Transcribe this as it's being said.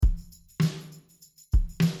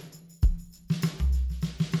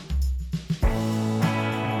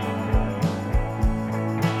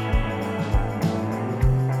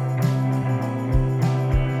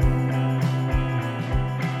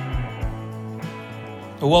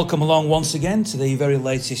Well, welcome along once again to the very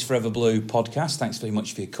latest Forever Blue podcast. Thanks very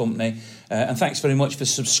much for your company. And thanks very much for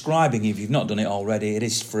subscribing if you've not done it already. It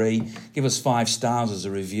is free. Give us 5 stars as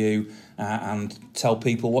a review and tell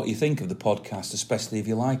people what you think of the podcast, especially if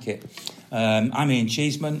you like it. I'm Ian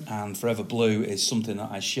Cheeseman, and Forever Blue is something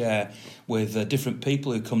that I share with different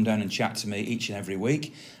people who come down and chat to me each and every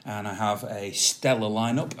week. And I have a stellar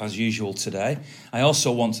lineup, as usual, today. I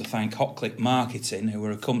also want to thank HotClick Marketing, who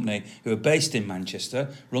are a company who are based in Manchester,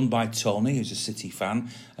 run by Tony, who's a City fan,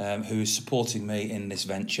 who is supporting me in this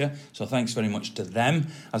venture. So thanks very much to them.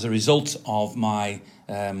 As a result of my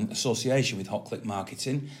association with HotClick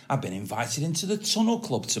Marketing, I've been invited into the Tunnel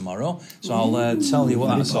Club tomorrow. So I'll tell you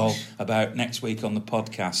what that's all about next week on the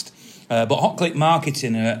podcast. But HotClick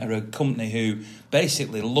Marketing are a company who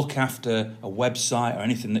basically look after a website or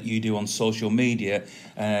anything that you do on social media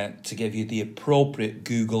to give you the appropriate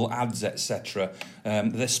Google ads, etc.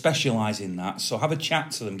 They specialise in that. So have a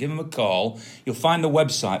chat to them, give them a call. You'll find the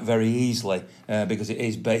website very easily because it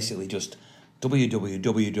is basically just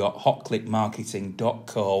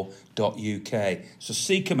www.hotclickmarketing.co.uk. So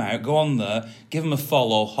seek them out, go on there, give them a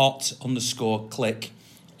follow, hot_click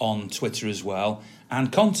on Twitter as well,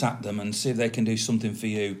 and contact them and see if they can do something for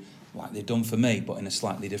you like they've done for me, but in a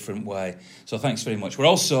slightly different way. So thanks very much. We're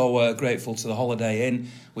also grateful to the Holiday Inn,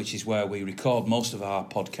 which is where we record most of our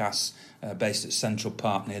podcasts, based at Central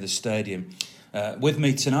Park near the stadium. With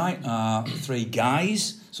me tonight are 3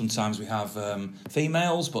 guys. Sometimes we have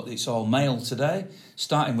females, but it's all male today.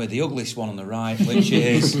 Starting with the ugliest one on the right, which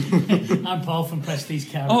is... I'm Paul from Prestige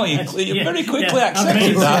Car. Oh, you very quickly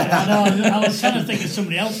accepted that. I know, I was trying to think of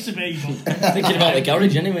somebody else to be. But... Thinking about the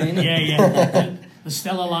garage anyway, isn't it? Yeah. The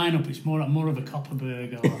Stella lineup, it's more of a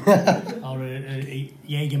Copperberg or a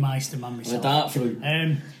Jägermeister man myself. A dart fruit.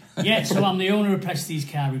 So I'm the owner of Prestige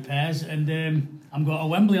Car Repairs, and I'm going to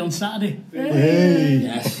Wembley on Saturday. Hey.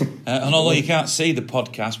 Yes. And although you can't see the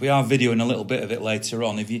podcast, we are videoing a little bit of it later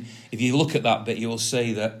on. If you look at that bit, you will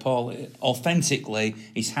see that Paul, authentically,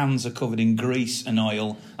 his hands are covered in grease and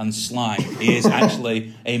oil and slime. He is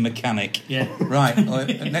actually a mechanic. Yeah. Right.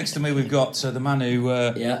 Next to me, we've got the man who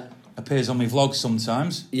appears on my vlogs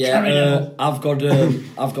sometimes. Yeah. I've got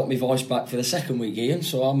my voice back for the second week, Ian.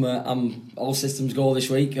 So I'm all systems go this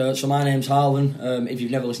week. So my name's Harlan. If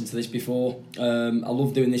you've never listened to this before, I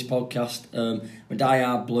love doing this podcast. I'm a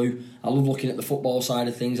die-hard Blue. I love looking at the football side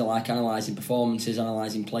of things. I like analysing performances,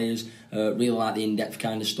 analysing players. Really like the in-depth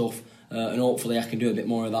kind of stuff. And hopefully I can do a bit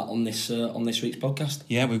more of that on this week's podcast.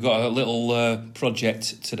 Yeah, we've got a little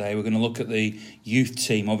project today. We're going to look at the youth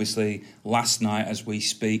team. Obviously, last night as we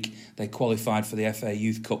speak, they qualified for the FA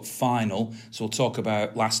Youth Cup final. So we'll talk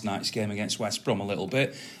about last night's game against West Brom a little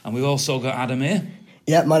bit. And we've also got Adam here.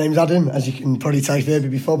 Yeah, my name's Adam. As you can probably tell, maybe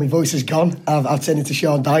before my voice is gone, I've turned into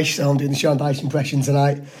Sean Dyche, so I'm doing the Sean Dyche impression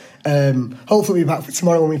tonight. Hopefully we'll be back for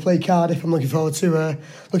tomorrow when we play Cardiff. I'm looking forward to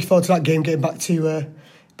that game, getting back to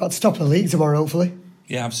top of the league tomorrow, hopefully.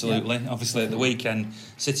 Yeah, absolutely. Yeah. Obviously, at the weekend,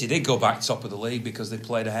 City did go back top of the league because they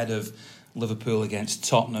played ahead of Liverpool against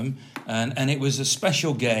Tottenham. And it was a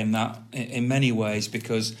special game that, in many ways,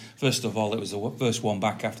 because, first of all, it was the first one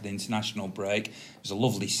back after the international break. It was a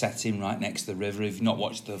lovely setting right next to the river. If you've not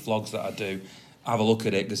watched the vlogs that I do, have a look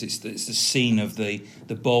at it because it's the scene of the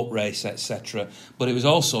boat race, etc. But it was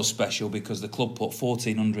also special because the club put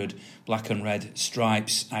 1,400 black and red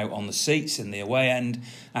stripes out on the seats in the away end,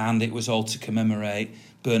 and it was all to commemorate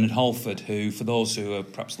Bernard Halford, who, for those who are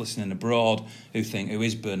perhaps listening abroad, who think, who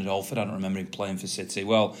is Bernard Halford? I don't remember him playing for City.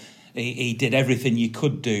 Well, he did everything you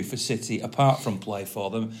could do for City apart from play for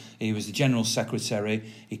them. He was the General Secretary.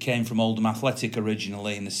 He came from Oldham Athletic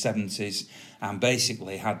originally in the 70s and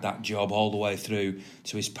basically had that job all the way through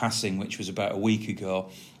to his passing, which was about a week ago.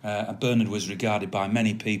 Bernard was regarded by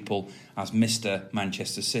many people as Mr.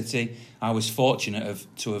 Manchester City. I was fortunate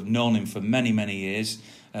to have known him for many, many years.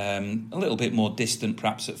 A little bit more distant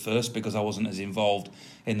perhaps at first because I wasn't as involved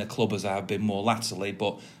in the club as I have been more latterly,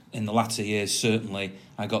 but in the latter years certainly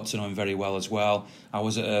I got to know him very well as well. I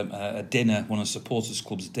was at a dinner, one of the supporters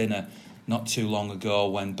club's dinner, not too long ago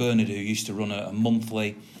when Bernard, who used to run a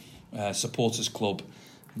monthly supporters club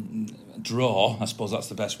draw, I suppose that's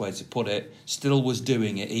the best way to put it, still was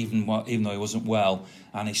doing it even though he wasn't well,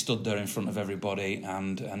 and he stood there in front of everybody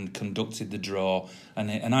and conducted the draw,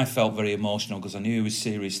 and I felt very emotional because I knew he was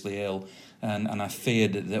seriously ill, and I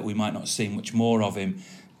feared that we might not see much more of him,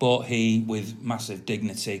 but he, with massive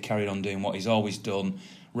dignity, carried on doing what he's always done,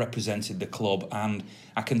 represented the club. And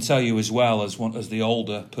I can tell you as well, as the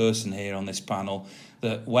older person here on this panel,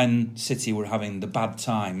 that when City were having the bad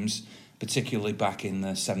times, particularly back in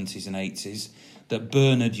the 70s and 80s, that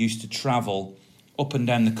Bernard used to travel up and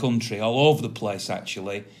down the country, all over the place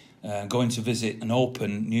actually, going to visit and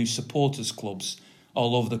open new supporters clubs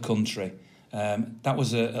all over the country. That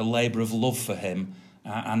was a labour of love for him,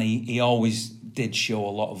 and he always did show a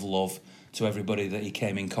lot of love to everybody that he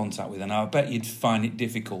came in contact with. And I bet you'd find it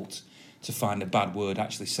difficult to find a bad word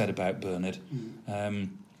actually said about Bernard.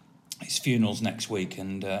 His funeral's next week,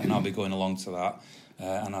 and I'll be going along to that.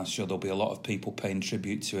 And I'm sure there'll be a lot of people paying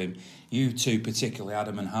tribute to him. You two, particularly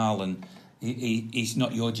Adam and Harlan, he's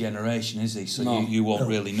not your generation, is he? So no. you won't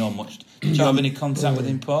really know much. Did you have any contact with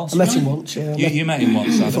him, Paul? I met him once, yeah. You met him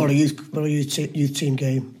once, Adam? Before a youth team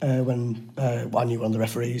game, when I knew one of the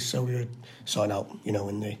referees, so we were sorting out,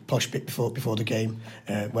 in the posh bit before the game,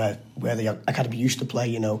 where the academy used to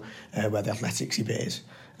play, where the athletics bit is.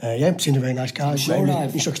 Seemed a very nice guy. My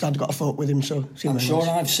dad got a photo with him, so I'm sure nice.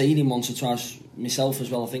 I've seen him once or twice myself as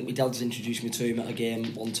well. I think my dad's introduced me to him at a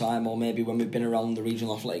game one time, or maybe when we've been around the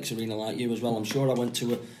regional athletics arena like you as well. I'm sure I went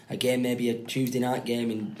to a game, maybe a Tuesday night game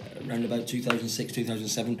in around about 2006,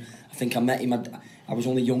 2007. I think I met him. I was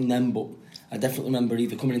only young then, but I definitely remember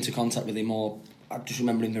either coming into contact with him, or I just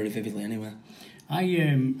remember him very vividly anyway.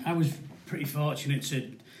 I was pretty fortunate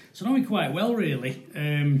to know him quite well, really.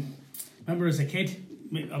 Remember as a kid,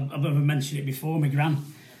 I've ever mentioned it before, my gran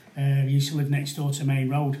used to live next door to Main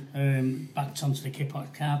Road, backed onto the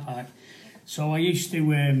Kippock car park. So I used to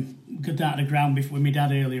go down to the ground with my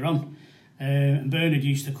dad earlier on. Bernard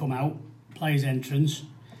used to come out, play his entrance,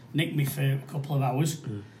 nick me for a couple of hours.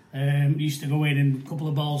 Used to go in and a couple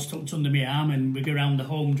of balls tucked under my arm, and we'd go around the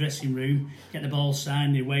home dressing room, get the balls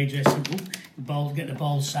signed, the away dressing room, get the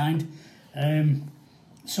balls signed.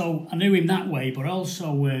 So I knew him that way, but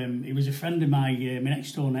also he was a friend of my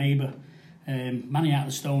next door neighbour, Manny out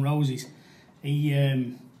of Stone Roses. He,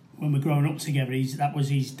 when we were growing up together, that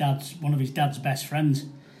was one of his dad's best friends.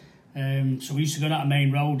 So we used to go down to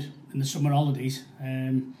Main Road in the summer holidays,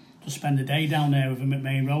 to spend the day down there with him at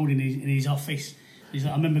Main Road in his office.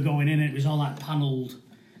 I remember going in, and it was all like panelled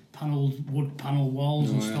wood panel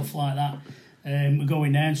walls and stuff like that. We'd go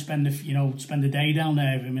in there and spend the day down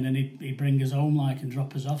there with him, and then he'd bring us home and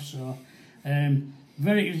drop us off. So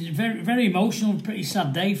very, very, very emotional, pretty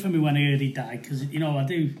sad day for me when I heard he died, because I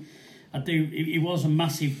do. It was a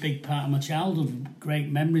massive, big part of my childhood. Great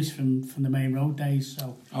memories from the Main Road days.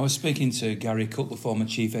 So I was speaking to Gary Cook, the former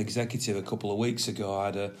chief executive, a couple of weeks ago. I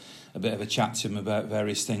had a bit of a chat to him about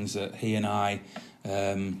various things that he and I,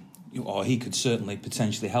 or he could certainly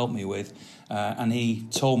potentially help me with. And he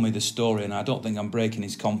told me the story, and I don't think I'm breaking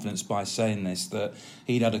his confidence by saying this, that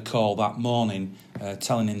he'd had a call that morning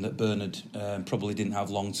telling him that Bernard probably didn't have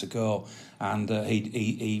long to go, and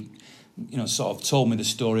he sort of told me the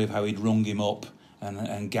story of how he'd rung him up,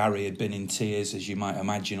 and Gary had been in tears, as you might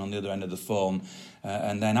imagine, on the other end of the phone.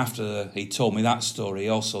 And then after he told me that story, he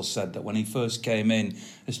also said that when he first came in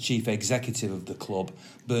as chief executive of the club,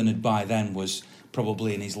 Bernard by then was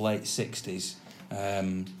probably in his late 60s.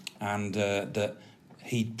 And that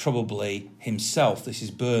he probably himself, this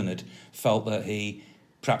is Bernard, felt that he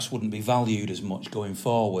perhaps wouldn't be valued as much going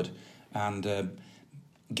forward. And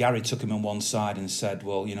Gary took him on one side and said,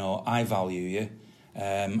 well, I value you,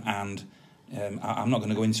 and I'm not going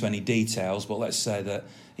to go into any details, but let's say that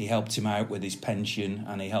he helped him out with his pension,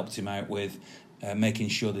 and he helped him out with making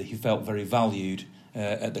sure that he felt very valued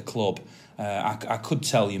at the club. I could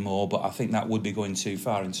tell you more, but I think that would be going too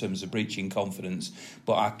far in terms of breaching confidence.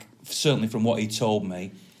 But certainly from what he told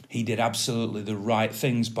me, he did absolutely the right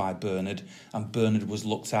things by Bernard, and Bernard was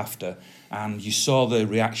looked after. And you saw the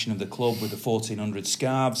reaction of the club with the 1,400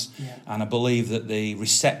 scarves, and I believe that the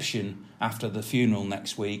reception after the funeral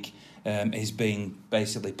next week is being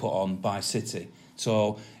basically put on by City.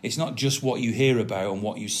 So it's not just what you hear about and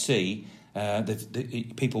what you see.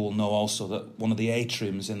 People will know also that one of the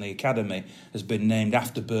atriums in the academy has been named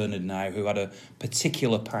after Bernard now, who had a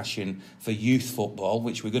particular passion for youth football,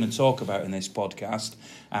 which we're going to talk about in this podcast.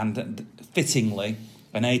 And fittingly,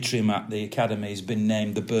 an atrium at the academy has been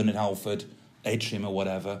named the Bernard Halford atrium or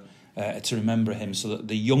whatever, to remember him, so that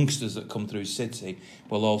the youngsters that come through City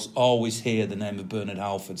will always hear the name of Bernard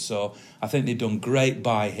Halford. So I think they've done great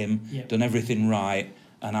by him, done everything right.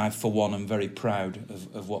 And I, for one, am very proud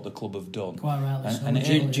of what the club have done. Quite right.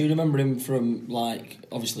 And do you remember him from,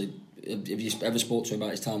 obviously, have you ever spoke to him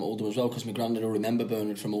about his time at Oldham as well? Because my granddad will remember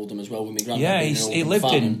Bernard from Oldham as well. With my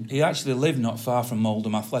granddad he actually lived not far from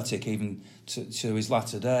Oldham Athletic, even to his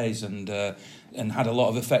latter days, and had a lot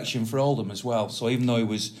of affection for Oldham as well. So even though he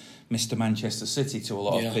was Mr. Manchester City to a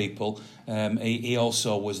lot of people, he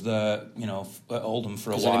also was there, at Oldham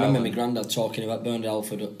for a while. I remember my granddad talking about Bernard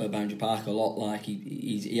Halford at Boundary Park a lot. Like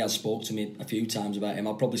he has spoke to me a few times about him.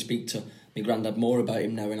 I'll probably speak to my granddad more about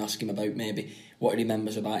him now and ask him about maybe what he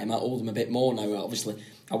remembers about him. I told him a bit more now. Obviously,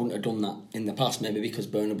 I wouldn't have done that in the past, maybe because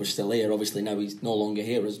Bernard was still here. Obviously, now he's no longer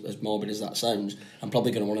here, as morbid as that sounds. I'm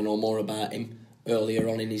probably going to want to know more about him earlier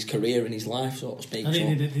on in his career and his life, so to speak. I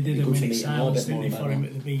think they did a minute silence, didn't they, for him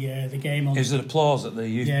at the game on. It was an applause at the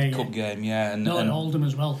Youth Cup game, yeah. And Oldham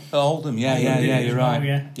as well. Oldham, yeah, you're right.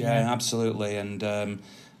 Well, yeah, absolutely. And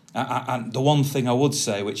and the one thing I would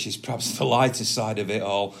say, which is perhaps the lighter side of it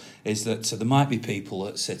all, is that there might be people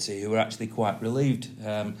at City who are actually quite relieved.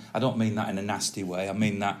 I don't mean that in a nasty way. I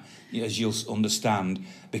mean that, as you'll understand,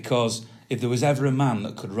 because if there was ever a man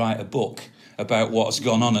that could write a book about what's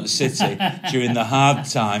gone on at City during the hard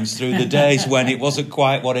times, through the days when it wasn't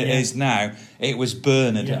quite what it is now, it was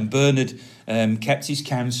Bernard. And Bernard kept his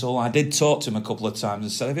counsel. I did talk to him a couple of times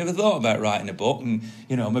and said, have you ever thought about writing a book? And,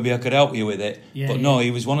 maybe I could help you with it. No,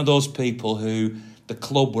 he was one of those people who the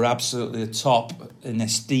club were absolutely the top in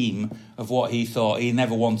esteem of what he thought. He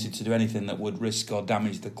never wanted to do anything that would risk or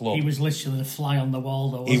damage the club. He was literally the fly on the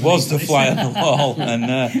wall, though. He was the fly on the wall,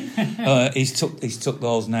 and he's took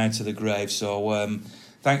those now to the grave. So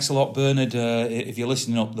thanks a lot, Bernard. If you're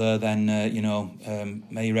listening up there, then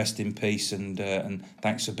may you rest in peace, and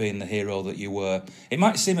thanks for being the hero that you were. It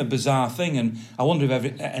might seem a bizarre thing, and I wonder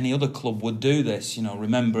if any other club would do this.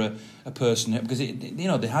 Remember a person, because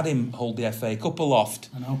they had him hold the FA Cup aloft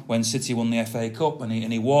when City won the FA Cup, and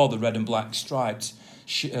he wore the red and black striped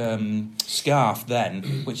scarf then,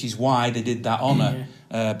 which is why they did that honour.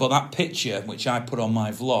 But that picture, which I put on my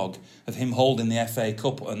vlog, of him holding the FA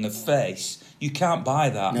Cup and the face, you can't buy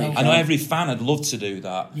that. No, I know every fan would love to do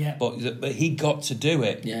that, but he got to do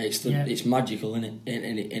it. Yeah, it's magical, isn't it?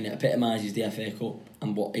 And it epitomises the FA Cup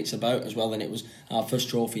and what it's about as well. And it was our first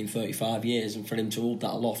trophy in 35 years, and for him to hold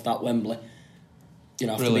that aloft at Wembley,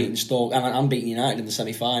 after beating Stoke and beating United in the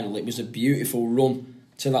semi-final, it was a beautiful run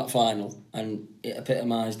to that final, and it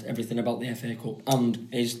epitomised everything about the FA Cup and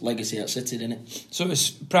his legacy at City, didn't it? So it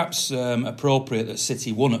was perhaps appropriate that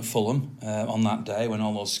City won at Fulham on that day when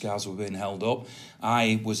all those scars were being held up.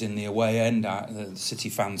 I was in the away end. The City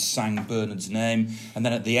fans sang Bernard's name, and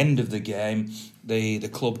then at the end of the game, the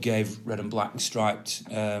club gave red and black striped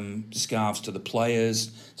scarves to the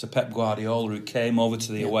players, to Pep Guardiola, who came over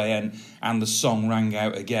to the away end, and the song rang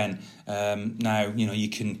out again. Now, you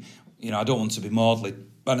can... I don't want to be maudlin,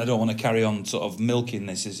 and I don't want to carry on sort of milking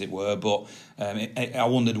this, as it were, but I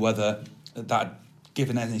wondered whether that had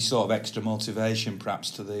given any sort of extra motivation perhaps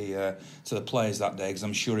to the players that day, because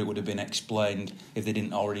I'm sure it would have been explained if they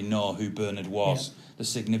didn't already know who Bernard was, the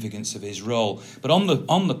significance of his role. But on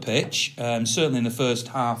the pitch, certainly in the first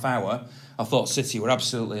half hour, I thought City were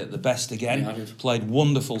absolutely at the best again. Played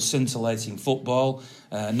wonderful, scintillating football.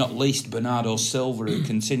 Not least Bernardo Silva, who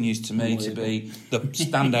continues to me to be the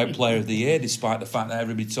standout player of the year, despite the fact that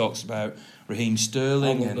everybody talks about Raheem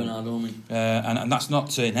Sterling. And that's not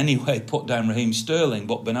to in any way put down Raheem Sterling,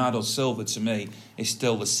 but Bernardo Silva to me is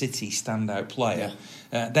still the City standout player.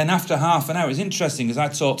 Then after half an hour, it's interesting because I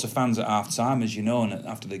talked to fans at half time, as you know, and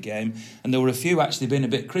after the game, and there were a few actually being a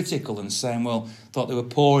bit critical and saying, well, thought they were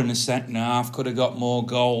poor in the second half, could have got more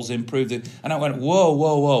goals, improved it. And I went,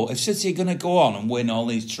 whoa, if City are going to go on and win all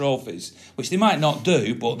these trophies, which they might not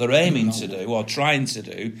do, but they're aiming to do or trying to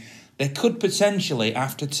do, they could potentially,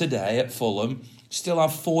 after today at Fulham, still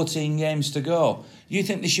have 14 games to go. You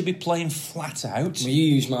think they should be playing flat out? Well,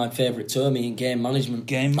 you use my favourite term in game management.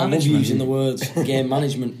 Game management. I love using the words game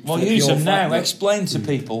management. Well, use them now. Explain to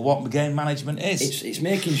people what game management is. It's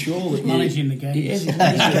making sure that managing the game. It is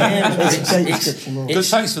managing the game.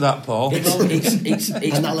 Thanks for that, Paul.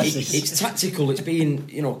 It's tactical. It's being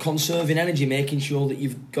conserving energy, making sure that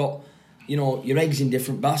you've got your eggs in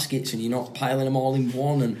different baskets and you're not piling them all in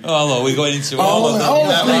one. And hello, we're going into all of them.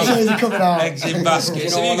 Eggs in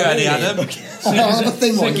baskets. Have you got any, Adam?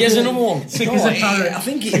 Here's another one. I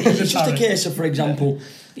think it's just a case of, for example,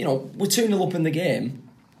 we're 2-0 up in the game,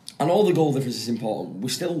 and all the goal difference is important. We're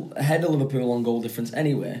still ahead of Liverpool on goal difference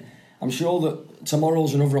anyway. I'm sure that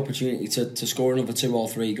tomorrow's another opportunity to score another 2 or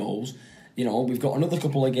 3 goals. We've got another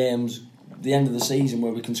couple of games the end of the season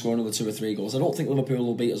where we can score another 2 or 3 goals. I don't think Liverpool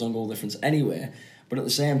will beat us on goal difference anyway, but at the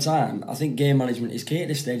same time, I think game management is key at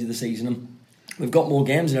this stage of the season, and we've got more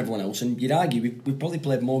games than everyone else, and you'd argue we've probably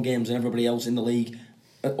played more games than everybody else in the league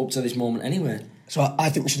up to this moment anyway. So I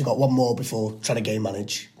think we should have got one more before trying to game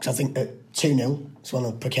manage, because I think at 2-0 it's one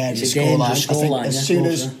of the precarious scoreline. I think as soon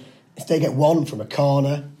as if they get one from a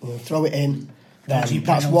corner, throw it in, then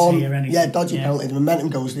that's one. Dodgy penalty. The momentum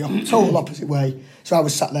goes the total opposite way. So I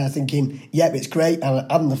was sat there thinking, it's great.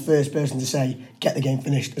 And I'm the first person to say, get the game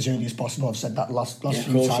finished as early as possible. I've said that last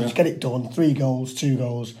few times. Get it done. 3 goals, 2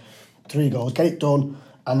 goals, 3 goals. Get it done.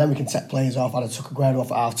 and then we can set players off. I'd have took Aguero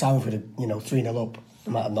off at half time if we'd have, 3-0 up. I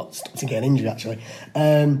might have not stopped to get an injury actually.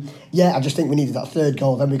 I just think we needed that third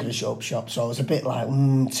goal, then we could have shut up shop. So I was a bit like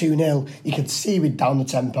 2-0. You could see we'd down the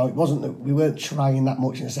tempo. It wasn't that we weren't trying that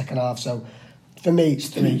much in the second half. So for me, it's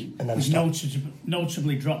 3 and then it was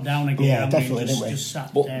notably dropped down again. Yeah, definitely, just, didn't we? just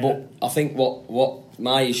sat But there. I think what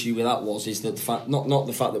my issue with that is that the fact, not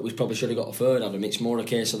the fact that we probably should have got a third, Adam. It's more a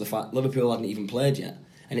case of the fact Liverpool hadn't even played yet.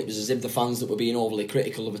 And it was as if the fans that were being overly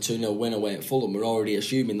critical of a 2-0 win away at Fulham were already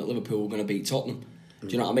assuming that Liverpool were going to beat Tottenham. Do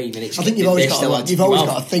you know what I mean? And I think you've always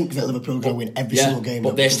got to think that Liverpool are going to win every single game.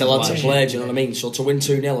 But they still had to play, do you know what I mean? So to win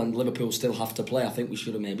 2-0 and Liverpool still have to play, I think we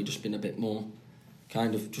should have maybe just been a bit more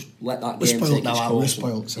kind of just let that game take its course. We're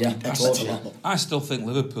spoiled. So I still think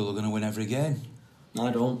Liverpool are going to win every game. I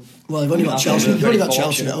don't. Well, they've only got Chelsea. They've only got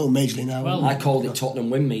Chelsea at home majorly now. Well, I called it Tottenham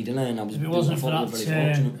win me, didn't I? And I was. If it wasn't for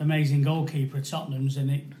that amazing goalkeeper at Tottenham's, then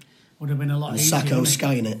it would have been a lot easier. Sacco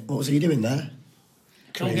skying it. What was he doing there?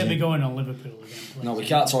 Don't get me going on Liverpool again. Please. No, we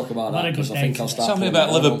can't talk about that because I think I'll start. Tell me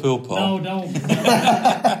about Liverpool, Paul. No, don't.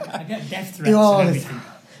 I get death threats and everything.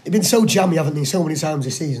 They've been so jammy, haven't they, so many times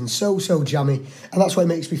this season? So jammy. And that's what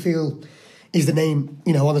makes me feel is the name,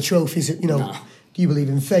 on the trophies, do you believe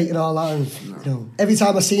in fate and all that? And, every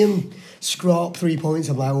time I see them scrape 3 points,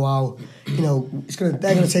 I'm like, wow, they're going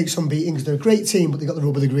to take some beatings. They're a great team, but they got the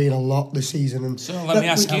rub of the green a lot this season. And so let me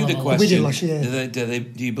ask you the question. We did last year. Do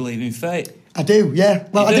you believe in fate? I do, yeah.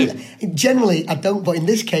 Well, I do. Generally, I don't, but in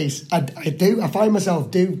this case, I do. I find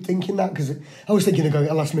myself thinking that because I was thinking of going at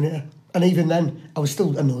the last minute, and even then, I was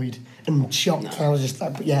still annoyed and shocked. And I was just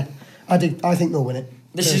like, but yeah, I do. I think they'll win it.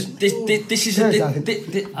 This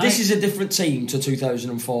is a different team to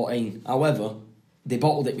 2014. However, they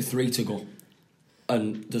bottled it with 3 to go,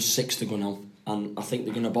 and there's 6 to go now, and I think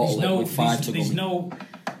they're going to bottle it with 5 to go.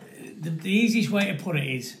 The easiest way to put it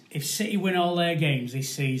is if City win all their games this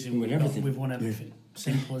season, we've won everything. Yeah.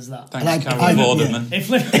 Simple as that. Thanks, Carol Vorderman.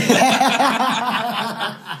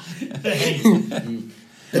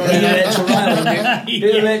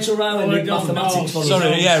 Rachel Riley mathematics for us.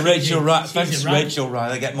 Rachel Riley. Thanks, Rachel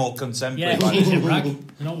Riley. Get more contemporary. Yeah, she's a rag.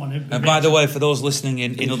 I don't want to. And by the way, for those listening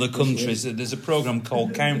in other countries, there's a programme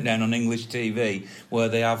called Countdown on English TV where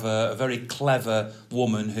they have a very clever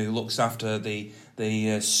woman who looks after the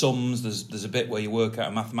sums. There's a bit where you work out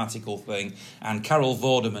a mathematical thing, and Carol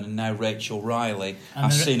Vorderman and now Rachel Riley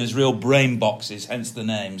are seen as real brain boxes, hence the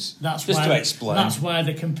names. To explain. That's why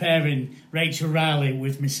they're comparing Rachel Riley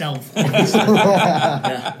with myself.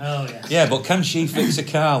 Yeah, but can she fix a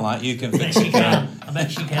car like you can fix a car? I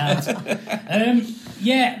bet she can't.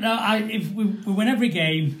 If we win every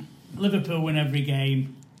game, Liverpool win every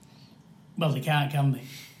game. Well, they can't, can they?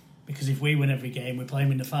 Because if we win every game, we play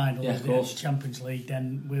them in the final of the Champions League,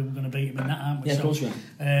 then we're going to beat them in that, aren't we? Yeah, of course we are.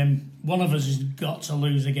 One of us has got to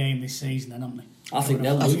lose a game this season, then, haven't they? I think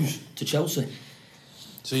they'll lose to Chelsea.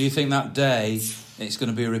 So you think that day it's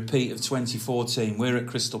going to be a repeat of 2014? We're at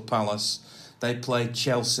Crystal Palace. They played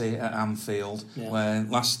Chelsea at Anfield, where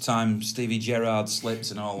last time Stevie Gerrard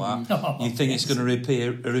slipped and all that. You think it's going to repeat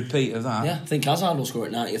a repeat of that? Yeah, I think Hazard will score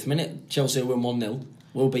at 90th minute. Chelsea will win 1-0.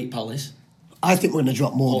 We'll beat Palace. I think we're going to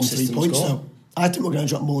drop more than 3 points, though. I think we're going to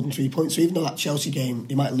drop more than 3 points. So even though that Chelsea game,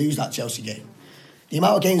 you might lose that Chelsea game. The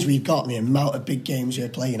amount of games we've got and the amount of big games we're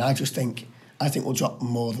playing, I think we'll drop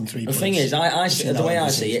more than 3 points. The thing is, the way I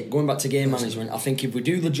see it, going back to game management, I think if we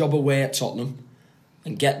do the job away at Tottenham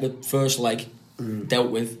and get the first leg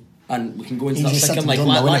dealt with, and we can go into that second leg,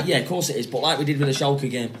 of course it is, but like we did with the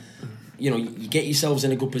Schalke game, you get yourselves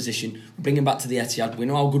in a good position, bring them back to the Etihad, we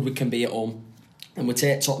know how good we can be at home, and we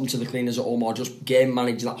take Tottenham to the cleaners at home, or just game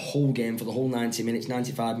manage that whole game for the whole 90 minutes,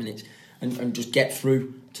 95 minutes, and just get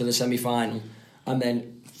through to the semi-final. And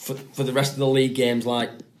then for the rest of the league games, like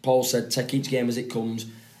Paul said, take each game as it comes.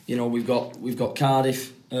 We've got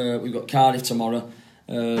Cardiff, tomorrow.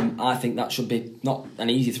 I think that should be not an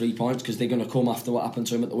easy 3 points because they're going to come after what happened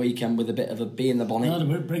to him at the weekend with a bit of a bee in the bonnet. No, they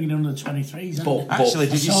were bringing on the 23s. But actually,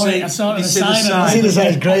 did you see? I saw the sign. I see the sign.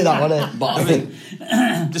 It's great, that, wasn't it? But I think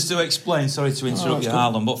just to explain, sorry to interrupt you,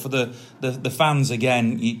 Harlan, but for the fans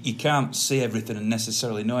again, you can't see everything and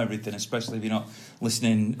necessarily know everything, especially if you're not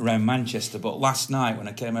listening around Manchester. But last night when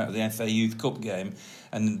I came out of the FA Youth Cup game,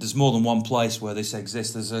 and there's more than one place where this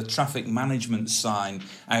exists, there's a traffic management sign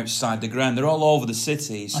outside the ground. They're all over the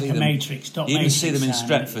city. You see like a them, matrix, you even see them in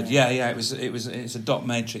Stretford. It's a dot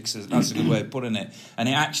matrix. That's a good way of putting it. And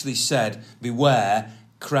it actually said, beware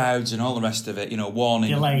crowds and all the rest of it, warning.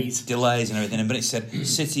 Delays and everything. But it said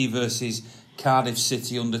City versus Cardiff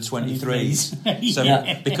City under 23s. So,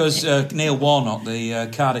 Yeah. because Neil Warnock, the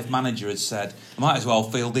Cardiff manager, had said, I might as well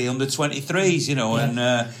field the under 23s, you know, and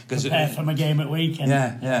because prepare from a game at weekend.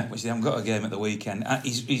 yeah, which they haven't got a game at the weekend.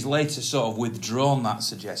 He's later sort of withdrawn that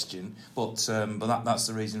suggestion, but that's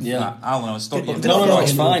the reason for that. Alan, I was stopping you. No,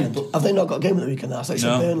 it's fine. Have they not got a game at the weekend? I thought you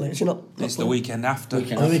said Burnley. Is it not? It's the weekend after.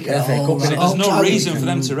 FA Oh, Cup. right. There's no Oh, reason for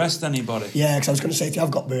them weekend. to rest anybody. Yeah, because I was going to say if you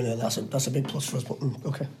have got Burnley, then that's a big plus for us. But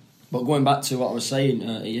okay. But going back to what I was saying,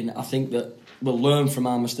 Ian, I think that we'll learn from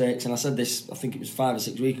our mistakes. And I said this, I think it was 5 or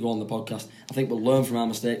 6 weeks ago on the podcast. I think we'll learn from our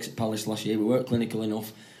mistakes at Palace last year. We weren't clinical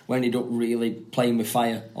enough. We ended up really playing with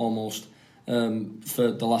fire almost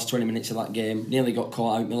for the last 20 minutes of that game. Nearly got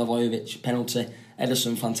caught out. Milivojevic, penalty.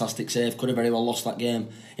 Ederson, fantastic save. Could have very well lost that game.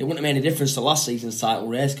 It wouldn't have made any difference to last season's title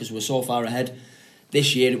race because we were so far ahead.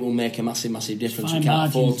 This year it will make a massive, massive difference. We can't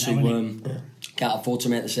afford to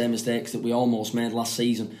make the same mistakes that we almost made last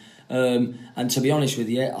season. And to be honest with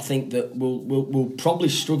you, I think that we'll probably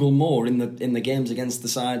struggle more in the games against the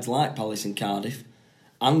sides like Palace and Cardiff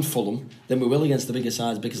and Fulham than we will against the bigger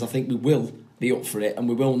sides, because I think we will be up for it and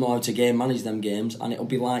we will know how to game manage them games. And it'll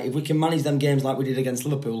be like, if we can manage them games like we did against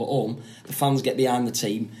Liverpool at home, the fans get behind the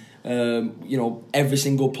team. Every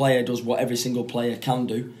single player does what every single player can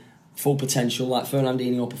do, full potential, like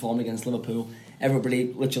Fernandinho performed against Liverpool.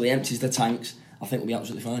 Everybody literally empties the tanks. I think we'll be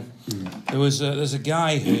absolutely fine. There's a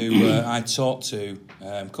guy who I talked to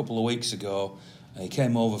a couple of weeks ago. He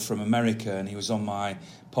came over from America and he was on my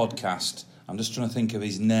podcast. I'm just trying to think of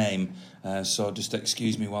his name, so just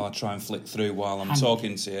excuse me while I try and flick through while I'm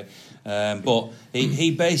talking to you. But he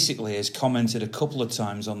basically has commented a couple of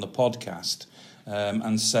times on the podcast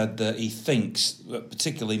and said that he thinks,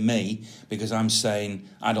 particularly me, because I'm saying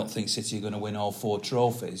I don't think City are going to win all 4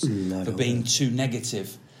 trophies, for being too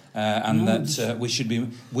negative. That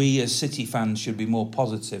we as City fans should be more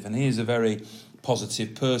positive, and he is a very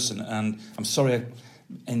positive person. And I'm sorry,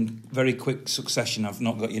 in very quick succession, I've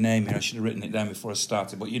not got your name here. I should have written it down before I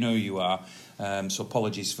started, but you know who you are. So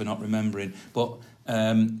apologies for not remembering. But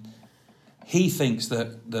he thinks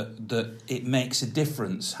that it makes a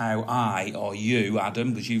difference how I or you, Adam,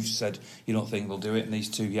 because you've said you don't think they'll do it, and these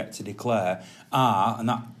two yet to declare are, and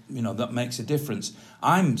that makes a difference.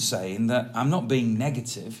 I'm saying that I'm not being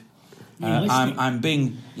negative. I'm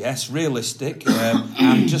being realistic.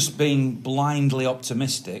 I'm just being blindly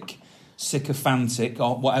optimistic, sycophantic,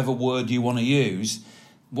 or whatever word you want to use.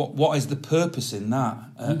 What is the purpose in that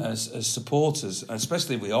as supporters,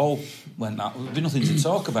 especially if we all went that? There'd be nothing to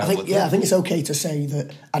talk about. I think it's okay to say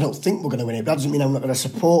that I don't think we're going to win it, but that doesn't mean I'm not going to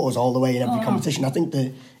support us all the way in every competition. I think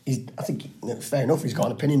fair enough. He's got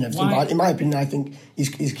an opinion and everything, but in my opinion, I think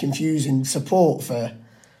he's confusing support for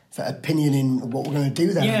opinion in what we're going to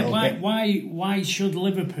do there. Yeah, why should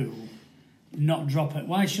Liverpool not drop it?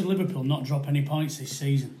 Why should Liverpool not drop any points this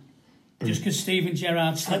season? Just because Steven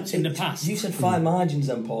Gerrard slipped in the past. You said fine margins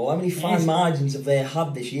then, Paul. How many fine margins have they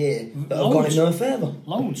had this year that have gone in their favour?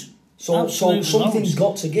 Loads. So something's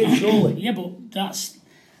got to give, surely. Yeah, but that's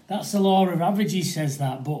the law of averages says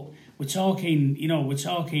that. But we're talking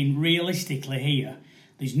realistically here.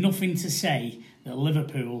 There's nothing to say that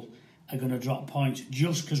Liverpool are going to drop points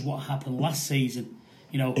just because what happened last season.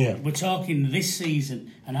 We're talking this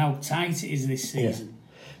season and how tight it is this season. Yeah.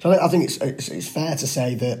 So I think it's fair to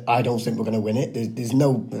say that I don't think we're going to win it. I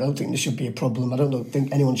don't think there should be a problem. I don't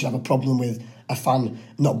think anyone should have a problem with a fan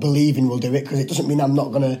not believing we'll do it, because it doesn't mean I'm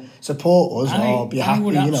not going to support us or be happy. I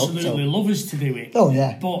would absolutely love us to do it. Oh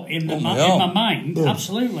yeah. But in my mind,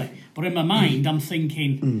 absolutely. But in my mind, I'm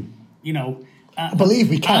thinking, I believe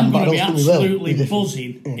we can, I'm but I going don't to be think we will. absolutely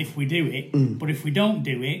buzzing if we do it. But if we don't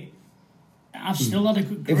do it, I've still had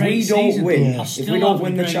a great season. If we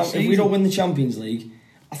don't win the Champions League,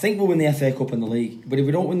 I think we'll win the FA Cup and the league. But if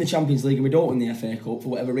we don't win the Champions League and we don't win the FA Cup for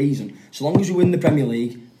whatever reason, so long as we win the Premier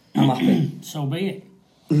League, I'm happy. So be it.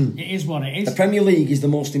 It is what it is. The Premier League is the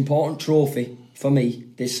most important trophy for me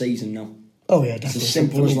this season now. Oh yeah, definitely. It's as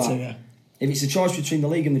simple as that. Too, yeah. If it's a choice between the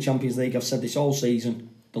league and the Champions League, I've said this all season,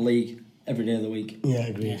 the league every day of the week. Yeah,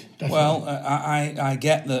 agreed. Definitely. Well, I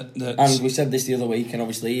get that. And we said this the other week, and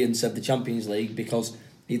obviously Ian said the Champions League because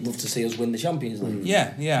he'd love to see us win the Champions League.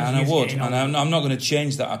 Yeah, and I would, and I'm not going to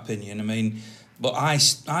change that opinion. I mean, but I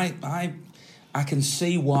can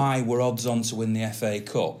see why we're odds on to win the FA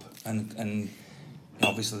Cup, and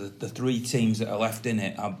obviously the 3 teams that are left in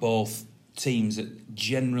it are both teams that,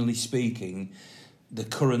 generally speaking, the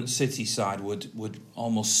current City side would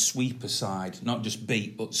almost sweep aside, not just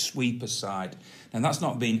beat, but sweep aside. And that's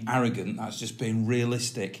not being arrogant, that's just being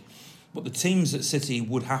realistic. But the teams that City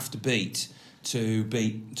would have to beat to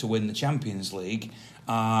win the Champions League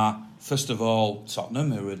are first of all,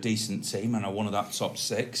 Tottenham, who are a decent team and are one of that top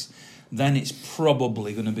 6. Then it's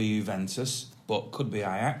probably going to be Juventus, but could be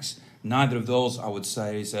Ajax. Neither of those, I would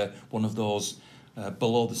say, is one of those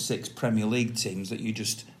below the 6 Premier League teams that you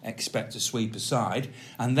just expect to sweep aside.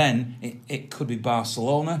 And then it could be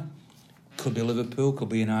Barcelona, could be Liverpool, could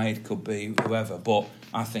be United, could be whoever. But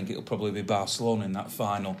I think it'll probably be Barcelona in that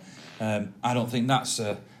final. I don't think that's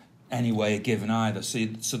any way a given either. So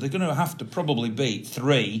they're going to have to probably beat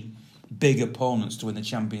 3 big opponents to win the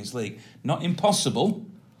Champions League. Not impossible,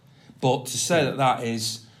 but to say that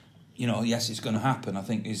is, yes, it's going to happen, I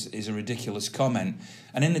think is a ridiculous comment.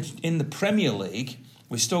 And in the Premier League,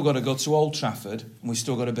 we've still got to go to Old Trafford and we've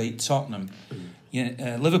still got to beat Tottenham.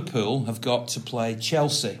 Liverpool have got to play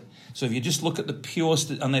Chelsea. So if you just look at the pure...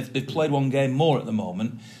 and they've played 1 game more at the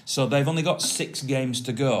moment, so they've only got 6 games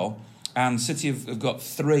to go, and City have got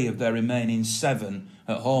 3 of their remaining 7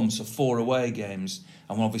 at home, so 4 away games,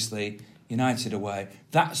 and obviously United away.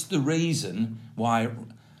 That's the reason why,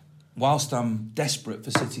 whilst I'm desperate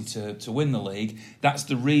for City to win the league, that's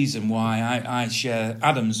the reason why I share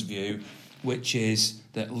Adam's view, which is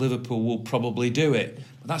that Liverpool will probably do it.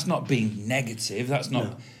 But that's not being negative. That's not...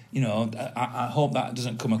 No. I hope that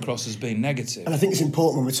doesn't come across as being negative. And I think it's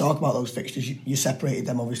important when we talk about those fixtures, you separated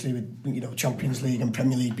them obviously with Champions League and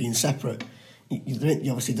Premier League being separate.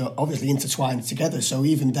 You obviously intertwined together. So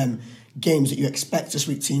even them games that you expect to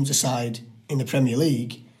sweep teams aside in the Premier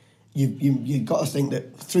League, you've got to think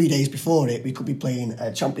that 3 days before it, we could be playing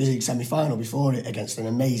a Champions League semi-final before it against an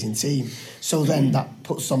amazing team. So then that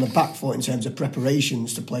puts us on the back foot in terms of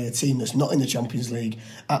preparations to play a team that's not in the Champions League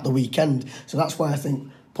at the weekend. So that's why I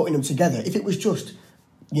think putting them together, if it was just,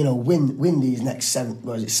 win these next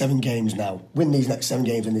 7 games now, win these next 7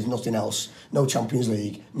 games and there's nothing else, no Champions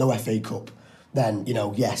League, no FA Cup, then,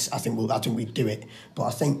 yes, I think we'd do it. But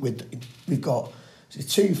I think we've got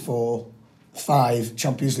 2, 4, 5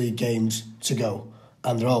 Champions League games to go,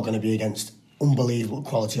 and they're all going to be against unbelievable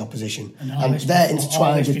quality opposition, and they're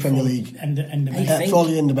intertwined with Premier League end of May. For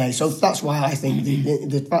the end of May. So that's why I think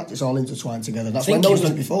the fact it's all intertwined together. That's why no one's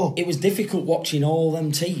done it before. It was difficult watching all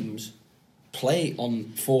them teams play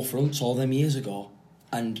on 4 fronts all them years ago,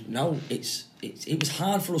 and now it was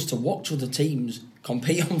hard for us to watch other teams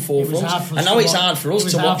compete on 4 fronts, and now it's hard for us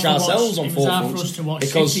to watch ourselves on 4 fronts. It was hard for us to watch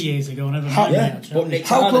 50 years ago. Never mind.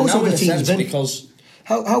 How close have the teams been? Because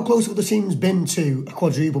how close have the teams been to a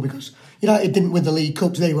quadruple? Because United didn't win the League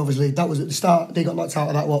Cups. That was at the start. They got knocked out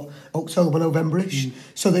of that, October, November-ish.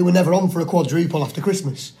 So they were never on for a quadruple after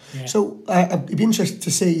Christmas. Yeah. So I'd be interested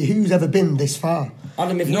to see who's ever been this far.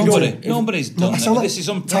 Adam, nobody's done that. This is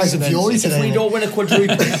unprecedented. If we don't win a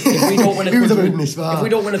quadruple, if we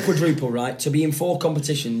don't win a quadruple, right, to be in 4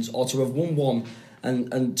 competitions or to have won 1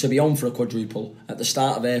 and to be on for a quadruple at the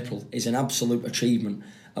start of April is an absolute achievement.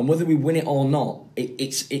 And whether we win it or not,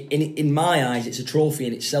 in my eyes, it's a trophy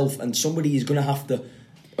in itself, and somebody is going to have to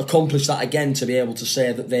accomplish that again to be able to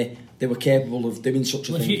say that they were capable of doing such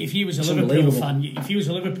a thing. If you was a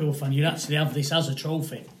Liverpool fan, you'd actually have this as a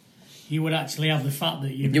trophy. You would actually have the fact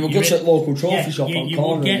that you would go to a local trophy shop on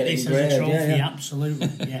corner would get this as a trophy,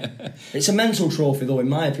 absolutely. Yeah. It's a mental trophy, though, in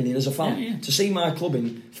my opinion, as a fan. To see my club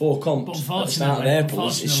in 4 comps at the start of April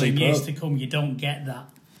is superb. In years to come, you don't get that.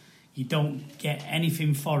 You don't get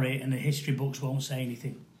anything for it, and the history books won't say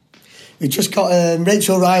anything. We just got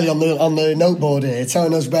Rachel Riley on the noteboard here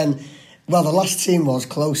telling us when the last team was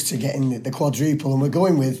close to getting the quadruple, and we're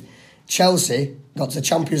going with Chelsea, got to the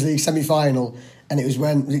Champions League semi-final, and it was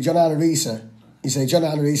when John Arne-Riise, you say John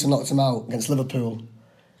Arne-Riise knocked him out against Liverpool,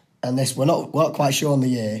 and we're not quite sure on the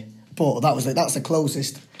year, but that's the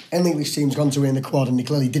closest any English team's gone to win the quad, and they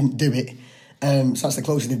clearly didn't do it, so that's the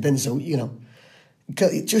closest they've been, so,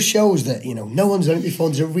 it just shows that, no one's done it before.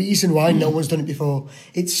 There's a reason why no one's done it before.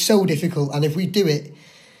 It's so difficult, and if we do it,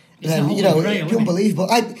 then, it'd be unbelievable.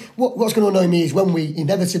 What's going to annoy me is when we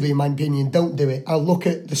inevitably, in my opinion, don't do it, I'll look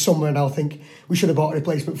at the summer and I'll think, we should have bought a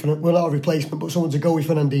replacement not a replacement, but someone to go with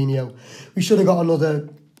Fernandinho. We should have got another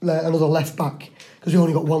left-back, because we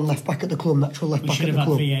only got 1 left-back at the club, natural left-back at the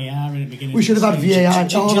club. We should have had VAR in the beginning. We should have had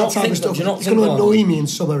VAR, all that type of stuff. It's going to annoy me in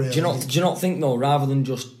summer, really. Do you not think, though, rather than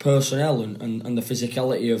just personnel and the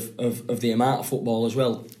physicality of the amount of football as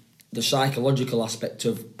well, the psychological aspect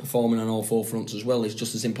of performing on all 4 fronts as well is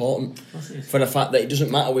just as important, for the fact that it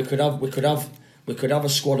doesn't matter. We could have a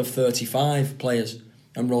squad of 35 players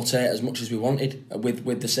and rotate as much as we wanted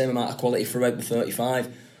with the same amount of quality throughout the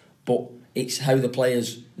 35, but it's how the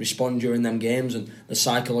players respond during them games and the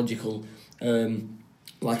psychological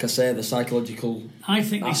like I say, the psychological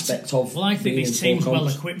aspect of. Well, I think being this team's full well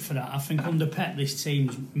comps. equipped for that. I think under Pep, this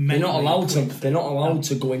team's They're not allowed to. equipped. They're not allowed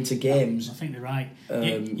to go into games. I think they're right. You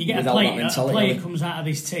without get a that player mentality. comes out of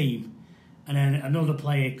this team, and then another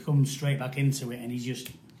player comes straight back into it, and he's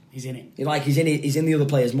in it. He's in the other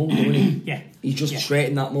player's mould, isn't he? Yeah. He's just straight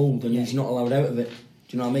in that mould, and he's not allowed out of it.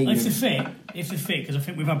 Do you know what I mean? Well, if they're fit, because I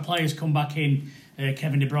think we've had players come back in,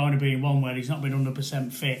 Kevin De Bruyne being one where he's not been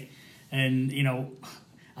 100% fit, and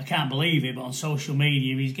I can't believe it, but on social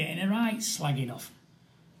media he's getting it right slagging off,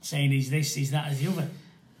 saying he's this, he's that, he's the other,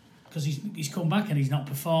 because he's come back and he's not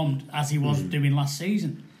performed as he was doing last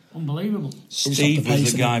season. Unbelievable. Steve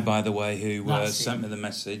was the guy, by the way, who sent it. me the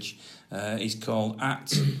message. He's called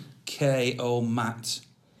 @KO Matt,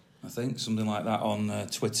 I think, something like that on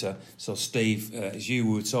Twitter. So Steve, as you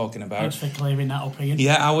were talking about, Thanks for clearing that up, Ian.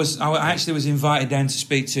 yeah, I actually was invited down to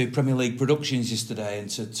speak to Premier League Productions yesterday and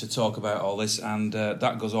to talk about all this, and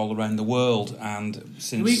that goes all around the world. And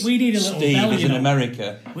since we need a little Steve bell, is in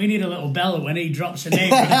America, we need a little bell when he drops a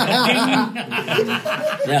name.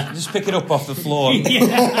 Yeah. just pick it up off the floor.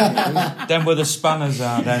 Then where the spanners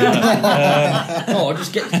are. Then, No,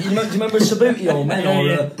 just get. Do you remember Sabuti or men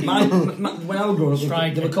when I was growing up?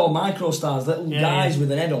 Striker. They were called micro stars, little guys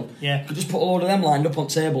with an head on. Yeah. You could just put a load of them lined up on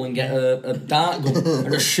table and get a dart gun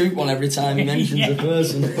and just shoot one every time he mentions a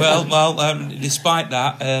person. well, despite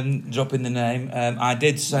that, dropping the name, I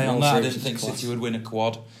did say on that I didn't think class. City would win a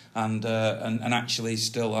quad, and actually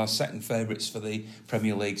still our second favourites for the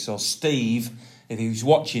Premier League. So Steve, if he was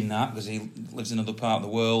watching that, because he lives in another part of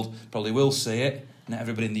the world, probably will see it. And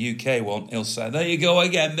everybody in the UK won't. He'll say, "There you go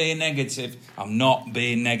again, being negative." I'm not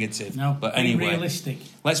being negative. No, but be anyway, realistic.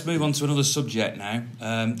 let's move on to another subject now.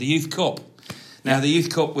 The Youth Cup. Now, the Youth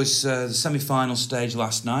Cup was the semi-final stage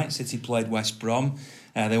last night. City played West Brom.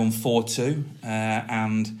 They won 4-2,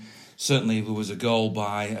 and certainly there was a goal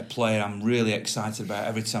by a player I'm really excited about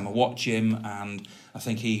every time I watch him, and I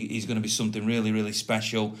think he's going to be something really, really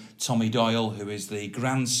special. Tommy Doyle, who is the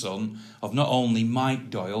grandson of not only Mike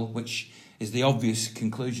Doyle, which is the obvious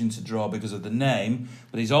conclusion to draw because of the name,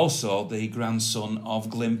 but he's also the grandson of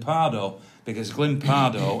Glyn Pardoe, because Glyn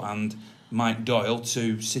Pardoe and Mike Doyle,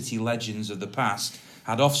 two City legends of the past,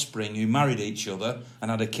 had offspring who married each other and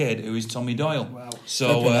had a kid who is Tommy Doyle. Wow.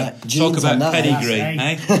 So Genes talk about on that, pedigree,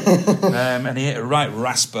 that's eh? And he hit a right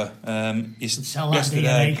rasper Sell that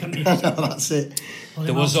yesterday. DNA, couldn't you? That's it. Well,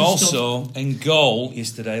 There the was amount of stuff- also in goal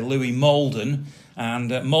yesterday Louis Molden,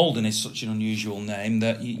 and Molden is such an unusual name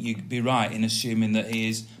that you'd be right in assuming that he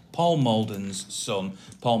is Paul Molden's son.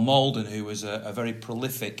 Paul Molden, who was a very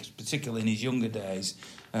prolific, particularly in his younger days,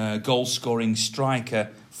 goal-scoring striker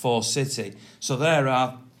for City. So there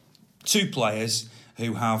are two players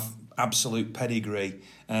who have absolute pedigree.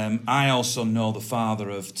 I also know the father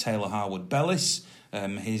of Taylor Harwood-Bellis.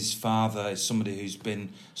 His father is somebody who's been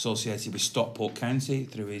associated with Stockport County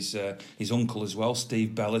through his uncle as well,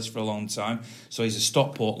 Steve Bellis, for a long time. So he's a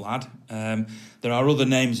Stockport lad. There are other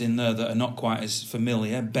names in there that are not quite as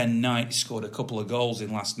familiar. Ben Knight scored a couple of goals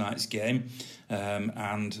in last night's game,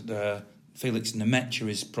 and Felix Nemecha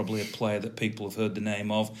is probably a player that people have heard the name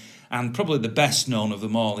of. And probably the best known of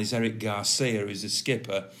them all is Eric Garcia, who's a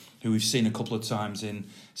skipper, who we've seen a couple of times in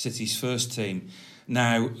City's first team.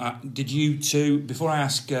 Now, did you two, before I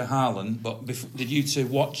ask Harlan, did you two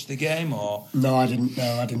watch the game or? No, I didn't.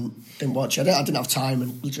 No, I didn't watch it. I didn't have time,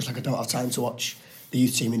 and just like I don't have time to watch the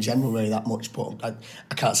youth team in general really that much. But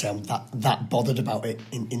I can't say I'm that bothered about it.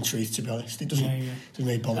 In truth, to be honest, it doesn't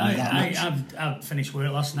really bother me that much. I finished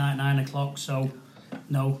work last night, 9 o'clock. So,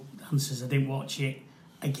 no, the answer is I didn't watch it.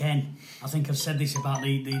 Again, I think I've said this about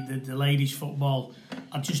the ladies' football.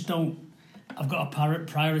 I just don't. I've got to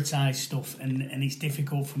prioritise stuff, and it's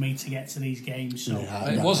difficult for me to get to these games. So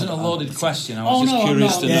It wasn't a loaded question. I was just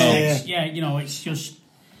curious to know. Yeah, it's just,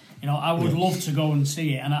 I would love to go and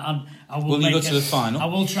see it, and I will. Will you go to the final? I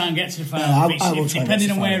will try and get to the final. I will try and get to depending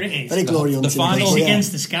the on where final. it is. Very glory The hunting. finals It's Yeah.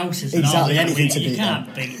 against the Scousers. Exactly, anything to you beat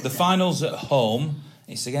can't beat. The final's at home.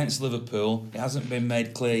 It's against Liverpool. It hasn't been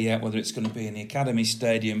made clear yet whether it's going to be in the Academy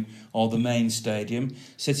Stadium or the main stadium.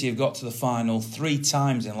 City have got to the final 3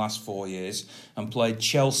 times in the last 4 years and played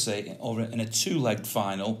Chelsea in a 2-legged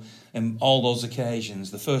final in all those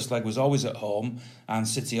occasions. The first leg was always at home and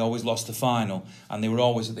City always lost the final, and they were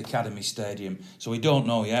always at the Academy Stadium. So we don't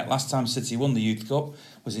know yet. Last time City won the Youth Cup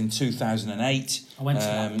was in 2008. I went to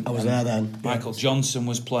that. I was there then. Michael Johnson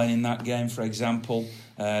was playing in that game, for example.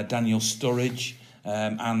 Daniel Sturridge.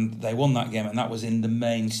 And they won that game, and that was in the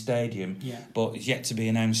main stadium. Yeah. But it's yet to be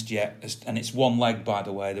announced yet, and it's one leg, by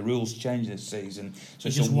the way. The rules changed this season, so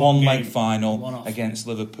it's Just a one one-leg game, final one-off. against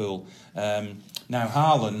Liverpool. Now,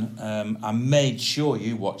 Harlan, I made sure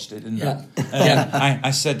you watched it, didn't I? Yeah.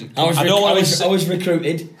 I said... I was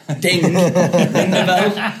recruited. Ding. Ring the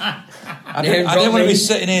bell. I didn't want to be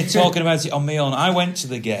sitting here talking about it on my own. I went to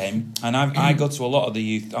the game, and I go to a lot of the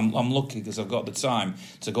youth. I'm lucky because I've got the time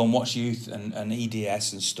to go and watch youth and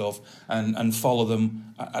EDS and stuff, and follow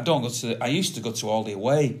them. I don't go to... I used to go to all the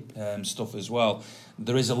away stuff as well.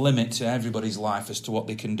 There is a limit to everybody's life as to what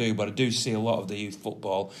they can do, but I do see a lot of the youth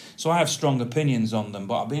football. So I have strong opinions on them,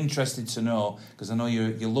 but I'd be interested to know, because I know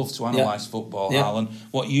you love to analyse football, Alan,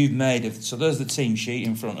 what you've made of... So there's the team sheet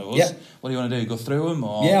in front of us. Yeah. What do you want to do? Go through them,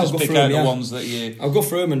 or just pick out the ones that you... I'll go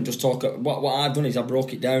through them and just talk... What I've done is I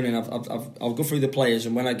broke it down, and I'll go through the players,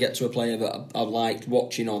 and when I get to a player that I liked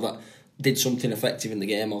watching or that did something effective in the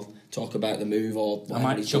game, I'll talk about the move or... I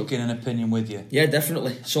might chuck in an opinion with you. Yeah,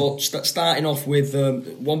 definitely. So starting off with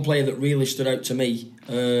one player that really stood out to me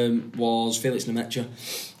was Felix Nmecha.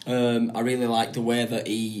 I really like the way that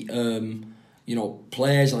he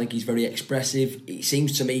plays. I think he's very expressive. He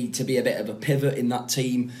seems to me to be a bit of a pivot in that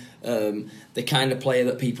team. The kind of player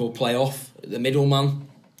that people play off, the middleman,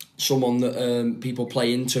 someone that people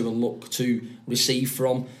play into and look to receive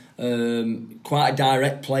from. Quite a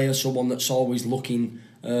direct player, someone that's always looking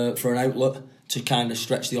for an outlet to kind of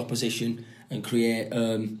stretch the opposition and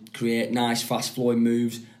create nice fast flowing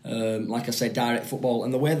moves. Like I said, direct football,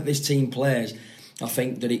 and the way that this team plays, I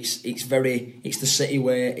think that it's the City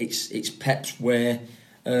way, it's Pep's way,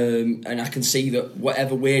 and I can see that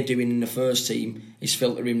whatever we're doing in the first team is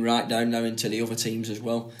filtering right down now into the other teams as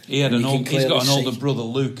well. He's got an older brother,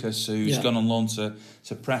 Lucas, who's gone on loan to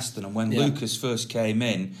Preston, and when Lucas first came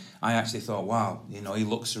in, I actually thought, wow, he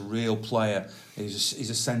looks a real player. He's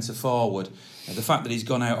a centre forward. The fact that he's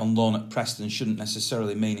gone out on loan at Preston shouldn't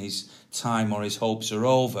necessarily mean his time or his hopes are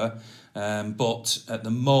over. But at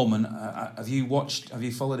the moment, have you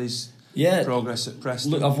followed his progress at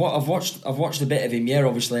Preston? Look, I've watched a bit of him. Yeah,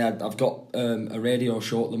 obviously, I've got a radio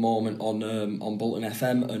show at the moment on Bolton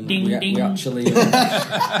FM, and we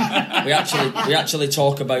actually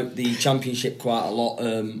talk about the Championship quite a lot.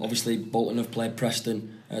 Obviously, Bolton have played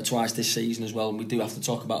Preston twice this season as well, and we do have to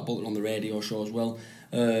talk about Bolton on the radio show as well.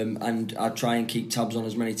 And I try and keep tabs on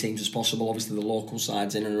as many teams as possible. Obviously, the local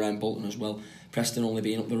sides in and around Bolton as well. Preston only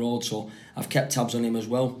being up the road, so I've kept tabs on him as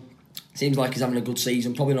well. Seems like he's having a good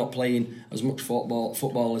season. Probably not playing as much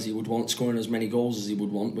football as he would want, scoring as many goals as he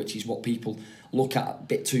would want, which is what people look at a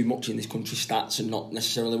bit too much in this country, stats, and not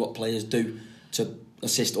necessarily what players do to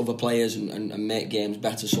assist other players and make games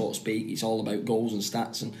better, so to speak. It's all about goals and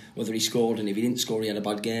stats and whether he scored, and if he didn't score, he had a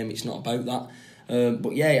bad game. It's not about that.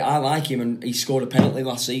 But yeah, I like him, and he scored a penalty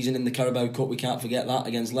last season in the Carabao Cup. We can't forget that,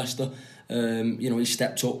 against Leicester. He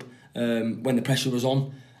stepped up when the pressure was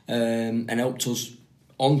on and helped us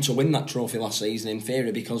on to win that trophy last season in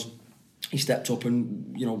theory, because he stepped up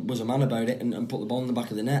and was a man about it and put the ball in the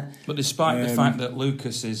back of the net. But despite the fact that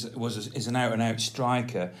Lucas is an out and out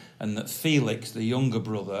striker, and that Felix, the younger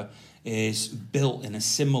brother, is built in a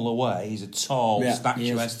similar way, he's a tall,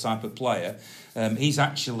 statuesque type of player. He's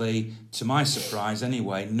actually, to my surprise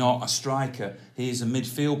anyway, not a striker. He is a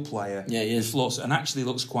midfield player. Yeah, he is. Who floats and actually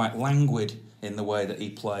looks quite languid in the way that he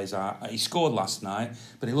plays. He scored last night,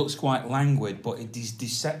 but he looks quite languid, but he's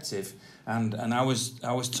deceptive. And I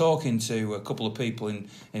was talking to a couple of people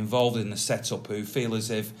involved in the setup who feel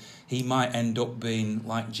as if he might end up being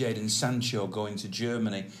like Jadon Sancho going to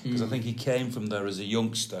Germany, because I think he came from there as a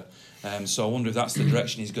youngster. So I wonder if that's the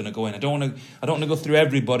direction he's going to go in. I don't want to go through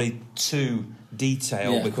everybody too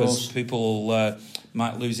detailed, because people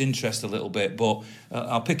might lose interest a little bit. But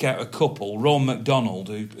I'll pick out a couple. Ron McDonald,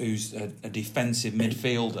 who's a defensive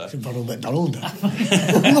midfielder. Ronald McDonald.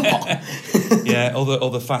 Yeah,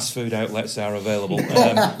 other fast food outlets are available.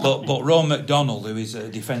 But Ron McDonald, who is a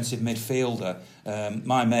defensive midfielder,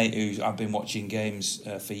 my mate, who I've been watching games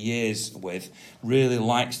for years with, really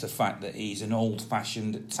likes the fact that he's an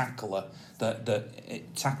old-fashioned tackler,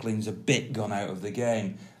 that tackling's a bit gone out of the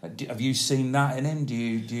game. Have you seen that in him? Do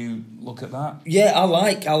you look at that? Yeah, I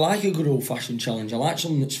like a good old-fashioned challenge. I like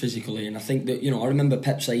something that's physically, and I think that, I remember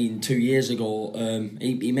Pep saying 2 years ago,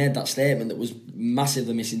 he made that statement that was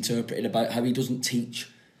massively misinterpreted about how he doesn't teach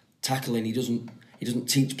tackling. He doesn't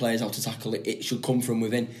teach players how to tackle it. It should come from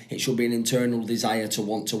within. It should be an internal desire to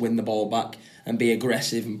want to win the ball back and be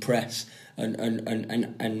aggressive and press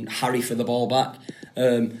and harry for the ball back.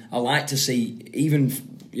 I like to see even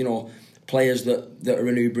players that are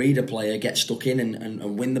a new breed of player get stuck in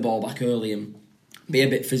and win the ball back early and be a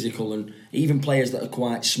bit physical, and even players that are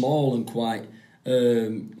quite small and quite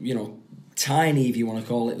tiny, if you want to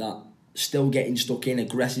call it that, still getting stuck in,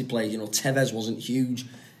 aggressive players. Tevez wasn't huge.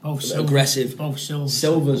 aggressive. Both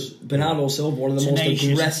Silva's Bernardo Silva, one of the Tenacious,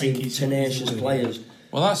 most aggressive, tenacious players.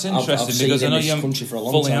 Well, that's I've interesting seen because I in know this you haven't country for a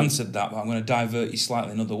long fully time. answered that, but I'm going to divert you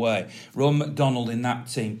slightly another way. Rowan McDonald in that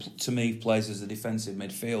team, to me, plays as a defensive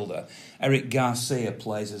midfielder. Eric Garcia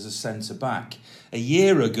plays as a centre-back. A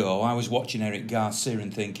year ago, I was watching Eric Garcia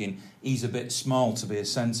and thinking, he's a bit small to be a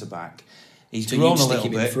centre-back. He's So grown you'd a stick little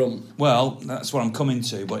him in bit. front? Well, that's what I'm coming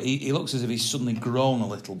to. But he looks as if he's suddenly grown a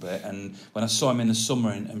little bit. And when I saw him in the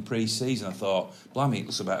summer and pre-season, I thought, blimey, he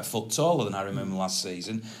looks about a foot taller than I remember last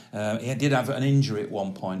season. He did have an injury at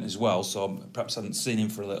one point as well, so perhaps I hadn't seen him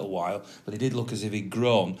for a little while. But he did look as if he'd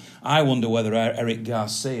grown. I wonder whether Eric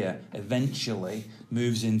Garcia eventually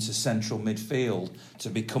moves into central midfield to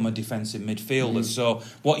become a defensive midfielder. So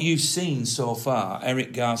what you've seen so far,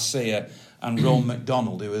 Eric Garcia and Rowan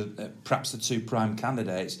McDonald, who are perhaps the two prime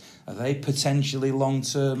candidates, are they potentially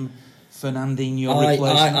long-term Fernandinho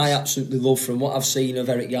replacements? I absolutely love, from what I've seen of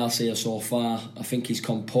Eric Garcia so far, I think he's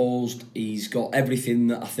composed, he's got everything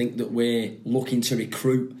that I think that we're looking to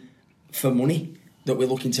recruit for money, that we're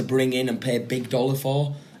looking to bring in and pay a big dollar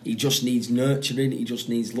for. He just needs nurturing, he just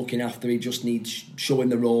needs looking after, he just needs showing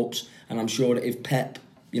the ropes, and I'm sure that if Pep,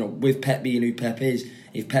 with Pep being who Pep is,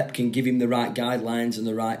 if Pep can give him the right guidelines and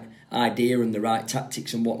the right idea and the right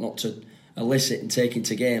tactics and whatnot to elicit and take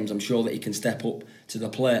into games, I'm sure that he can step up to the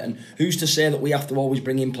plate. And who's to say that we have to always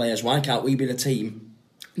bring in players? Why can't we be the team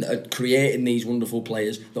that are creating these wonderful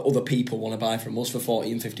players that other people want to buy from us for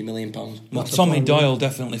 40 and 50 million pounds? Well, Tommy Doyle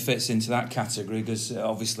definitely fits into that category because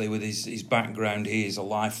obviously with his background, he is a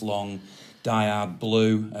lifelong diehard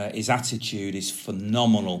Blue. His attitude is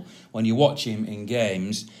phenomenal. When you watch him in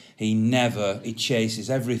games, he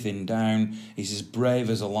chases everything down. He's as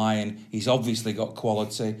brave as a lion. He's obviously got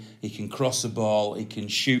quality. He can cross the ball. He can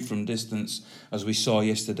shoot from distance, as we saw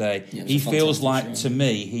yesterday. Yeah, he feels like, to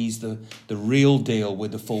me, he's the real deal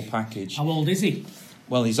with the full package. How old is he?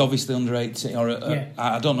 Well, he's obviously under 18,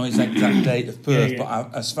 I don't know his exact date of birth,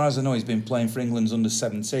 but as far as I know, he's been playing for England's under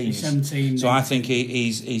 17s. He's 17. So I think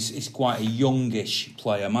he's quite a youngish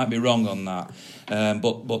player. Might be wrong on that,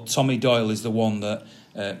 but Tommy Doyle is the one that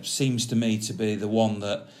seems to me to be the one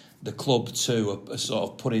that the club too are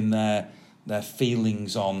sort of putting their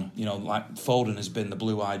feelings on. Like Foden has been the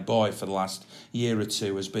blue-eyed boy for the last year or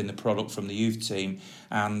two, has been the product from the youth team,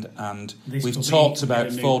 and we've talked about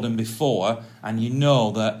Foden before, and you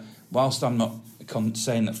know that whilst I'm not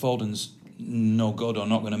saying that Foden's no good or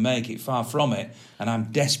not going to make it, far from it, and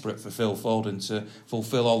I'm desperate for Phil Foden to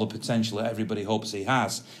fulfil all the potential that everybody hopes he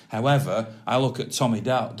has. However, I look at Tommy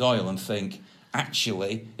Doyle and think,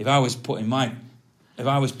 actually, if I was putting my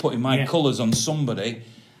colours on somebody,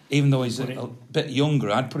 even though he's a bit younger,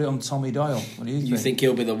 I'd put it on Tommy Doyle. What do you think? You think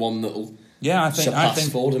he'll be the one that'll surpass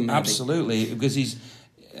Foden? Maybe? Absolutely, because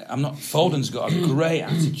Foden's got a great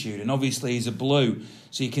attitude, and obviously he's a Blue,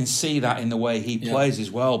 so you can see that in the way he plays as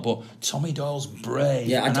well. But Tommy Doyle's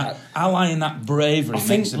brave, allying that bravery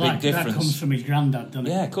makes a big difference. That comes from his granddad, doesn't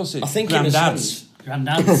it? Yeah, of course it. I think Granddad's.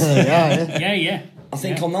 Yeah. I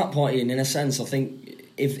think on that point, in a sense, I think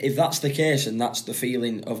if that's the case and that's the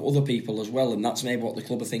feeling of other people as well, and that's maybe what the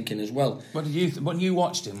club are thinking as well. What did you when you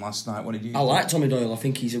watched him last night? What did you? I like Tommy Doyle. I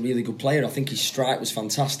think he's a really good player. I think his strike was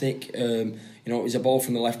fantastic. It was a ball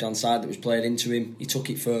from the left hand side that was played into him. He took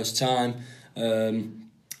it first time.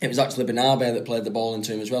 It was actually Bernabé that played the ball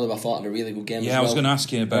into him as well, who I thought had a really good game as well. Yeah, I was going to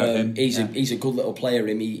ask you about him. He's a good little player,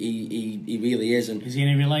 him. He really is. And is he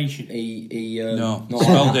any relation? No,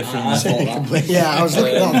 spelled differently. I thought that. Yeah, I was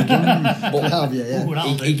looking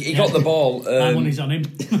He got the ball. My money's on him.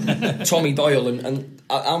 Tommy Doyle, and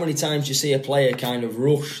how many times do you see a player kind of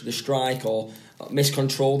rush the strike or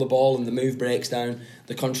miscontrol the ball and the move breaks down?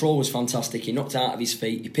 The control was fantastic. He knocked out of his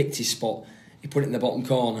feet. He picked his spot. He put it in the bottom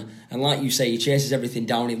corner, and like you say, he chases everything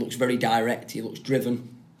down. He looks very direct. He looks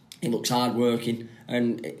driven. He looks hard working,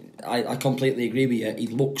 and I completely agree with you. He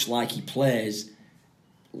looks like he plays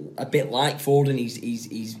a bit like Foden.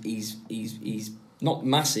 He's not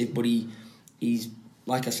massive, but he's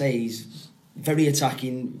like I say, he's very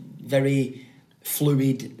attacking, very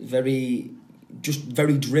fluid, very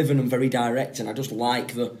driven and very direct. And I just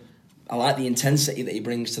like the intensity that he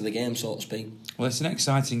brings to the game, so to speak. Well, it's an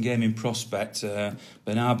exciting game in prospect.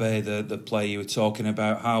 Bernabé, the player you were talking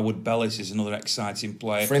about, Harwood Bellis is another exciting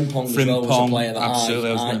player. Frimpong as well was a player that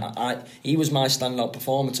absolutely. He was my standout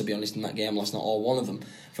performer, to be honest, in that game last night, or one of them,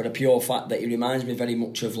 for the pure fact that he reminds me very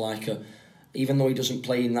much of even though he doesn't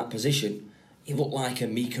play in that position, he looked like a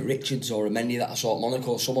Mika Richards or a Mendy that I saw at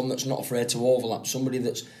Monaco, someone that's not afraid to overlap, somebody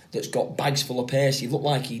that's got bags full of pace. He looked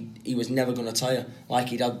like he was never going to tire, like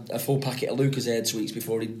he'd had a full packet of Lucozade sweets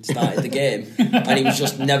before he started the game, and he was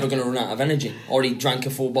just never going to run out of energy, or he drank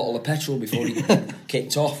a full bottle of petrol before he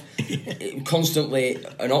kicked off. Constantly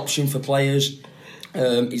an option for players.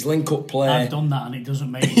 His link-up play. I've done that and it doesn't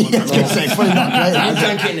make me want to run. I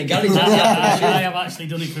drank it in a garage. I have actually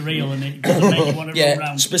done it for real and it doesn't make you want to run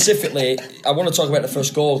round. Specifically, I want to talk about the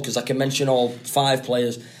first goal because I can mention all 5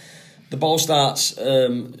 players. The ball starts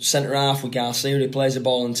centre half with Garcia. He plays the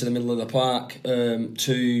ball into the middle of the park to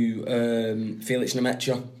Felix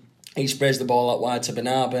Nemetcha. He sprays the ball out wide to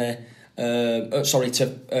Bernabe. To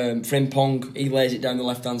Frimpong. He lays it down the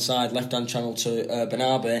left-hand side, left-hand channel to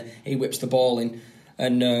Bernabe. He whips the ball in,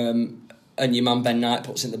 and your man Ben Knight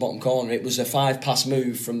puts it in the bottom corner. It was a 5-pass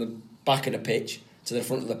move from the back of the pitch to the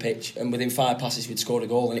front of the pitch, and within 5 passes we'd scored a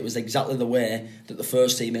goal, and it was exactly the way that the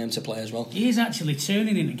first team aimed to play as well. He is actually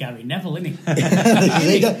turning into Gary Neville, isn't he?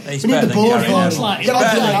 He's better than Gary Neville. Like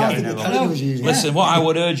Listen, what I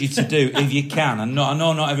would urge you to do, if you can, and I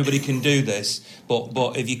know not everybody can do this,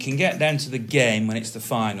 but if you can get down to the game when it's the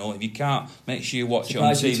final, if you can't, make sure you watch it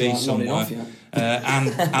on TV somewhere,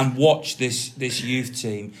 and watch this youth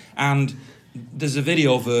team. And there's a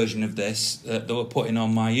video version of this that we're putting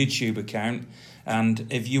on my YouTube account.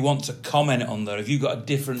 And if you want to comment on there, if you've got a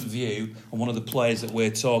different view on one of the players that we're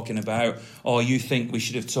talking about, or you think we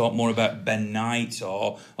should have talked more about Ben Knight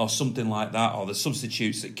or something like that, or the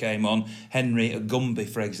substitutes that came on, Henry Agumbi,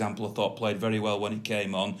 for example, I thought played very well when he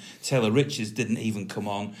came on. Taylor Richards didn't even come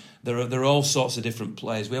on. There are all sorts of different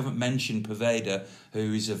players. We haven't mentioned Poveda,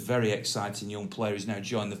 who is a very exciting young player who's now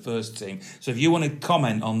joined the first team. So if you want to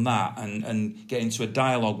comment on that and get into a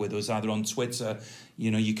dialogue with us, either on Twitter,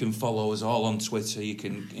 you can follow us all on Twitter, you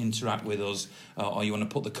can interact with us, or you want to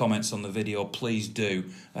put the comments on the video, please do.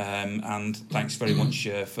 And thanks very much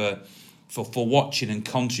for watching and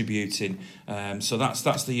contributing. So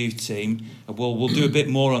that's the youth team. We'll do a bit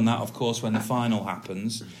more on that, of course, when the final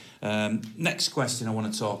happens. Next question I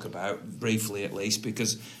want to talk about, briefly at least,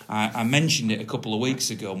 because I mentioned it a couple of weeks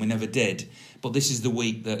ago and we never did, but this is the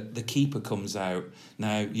week that the keeper comes out.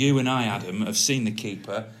 Now, you and I, Adam, have seen the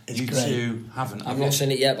keeper. You two haven't. I've not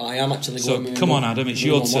seen it yet, but I am actually going to. So, come on, Adam, it's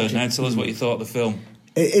your turn now. Tell us what you thought of the film.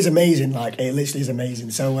 It is amazing, it literally is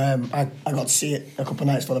amazing. So I got to see it a couple of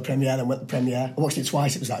nights for the premiere, then went to the premiere. I watched it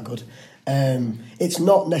twice, it was that good. It's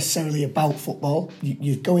not necessarily about football.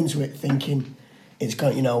 You go into it thinking it's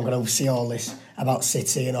going, I'm going to see all this about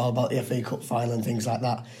City and all about the FA Cup final and things like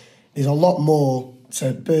that. There's a lot more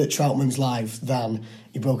to Bert Troutman's life than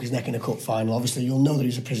he broke his neck in a cup final. Obviously, you'll know that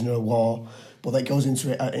he's a prisoner of war, but that goes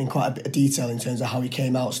into it in quite a bit of detail in terms of how he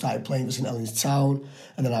came out, started playing for St Helens Town,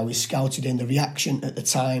 and then how he scouted in, the reaction at the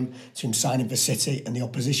time to him signing for City and the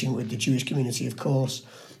opposition with the Jewish community, of course,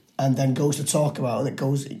 and then goes to talk about, and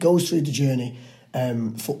it goes through the journey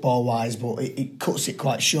football wise, but it cuts it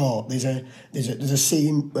quite short. There's a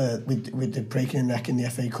scene with the breaking the neck in the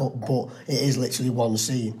FA Cup, but it is literally one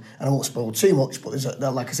scene, and I won't spoil too much. But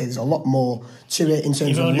like I say, there's a lot more to it in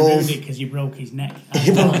terms of love. You've only ruined it because you broke his neck.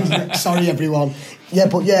 Sorry, everyone.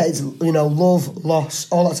 It's love,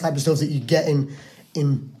 loss, all that type of stuff that you get in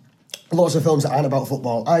lots of films that aren't about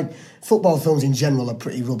football. Football films in general are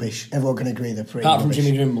pretty rubbish. Everyone can agree they're pretty Apart rubbish. from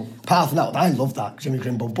Jimmy Grimble. Apart from that, I love that, Jimmy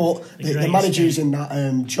Grimble. But the manager's in that,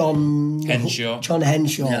 John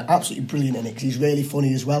Henshaw, absolutely brilliant in it, because he's really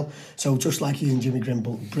funny as well. So just like he's in Jimmy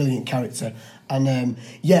Grimble, brilliant character. And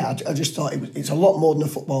I just thought it's a lot more than a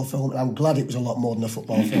football film, and I'm glad it was a lot more than a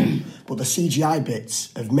football film. But the CGI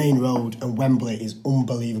bits of Main Road and Wembley is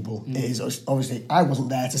unbelievable. It is, obviously, I wasn't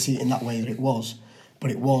there to see it in that way that it was, but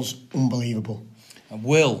it was unbelievable. And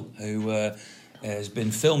Will, who has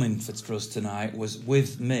been filming for us tonight, was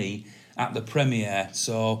with me at the premiere.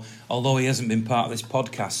 So although he hasn't been part of this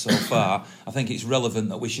podcast so far, I think it's relevant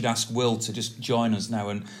that we should ask Will to just join us now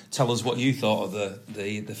and tell us what you thought of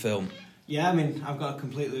the film. Yeah, I mean, I've got to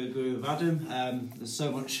completely agree with Adam. There's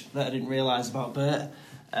so much that I didn't realise about Bert.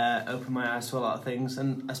 Opened my eyes to a lot of things,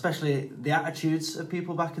 and especially the attitudes of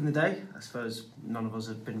people back in the day. I suppose none of us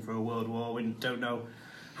have been through a world war. We don't know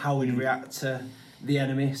how we'd react to the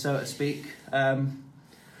enemy, so to speak.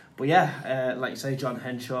 But yeah, like you say, John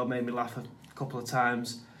Henshaw made me laugh a couple of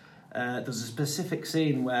times. There's a specific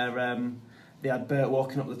scene where they had Bert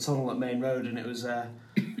walking up the tunnel at Main Road, and it was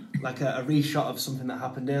like a reshot of something that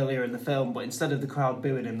happened earlier in the film, but instead of the crowd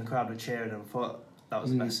booing him, the crowd were cheering him. I thought that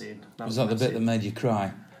was the best scene. Was that the bit that made you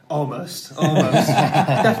cry? Almost.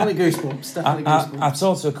 Definitely goosebumps. I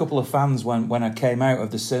talked to a couple of fans when I came out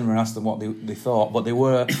of the cinema and asked them what they thought, but they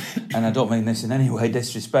were, and I don't mean this in any way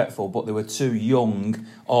disrespectful, but they were two young,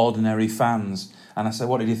 ordinary fans. And I said,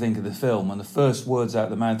 what did you think of the film? And the first words out of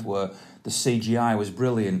the mouth were, the CGI was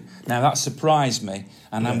brilliant. Now, that surprised me,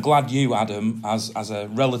 and I'm glad you, Adam, as a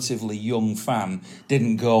relatively young fan,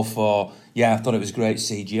 didn't go for, I thought it was great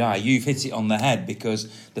CGI. You've hit it on the head, because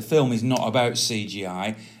the film is not about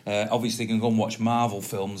CGI. Obviously, you can go and watch Marvel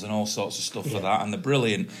films and all sorts of stuff like that, and they're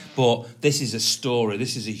brilliant. But this is a story,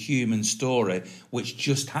 this is a human story, which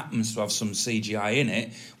just happens to have some CGI in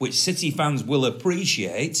it, which City fans will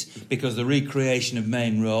appreciate, because the recreation of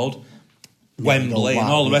Main Road, Wembley and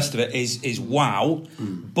all the rest of it is wow,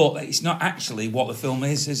 but it's not actually what the film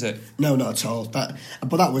is it? No, not at all. But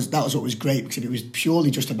that was what was great, because if it was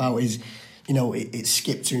purely just about his, it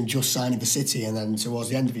skipped to him just signing the City, and then towards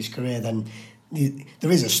the end of his career, then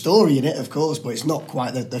there is a story in it, of course, but it's not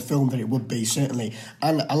quite the film that it would be, certainly.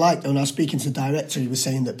 And I liked, when I was speaking to the director, he was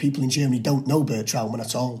saying that people in Germany don't know Bert Trautmann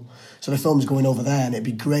at all. So the film's going over there, and it'd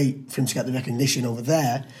be great for him to get the recognition over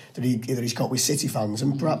there that he's got with City fans.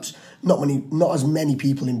 And perhaps not as many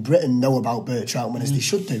people in Britain know about Bert Trautmann as they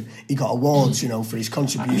should do. He got awards, for his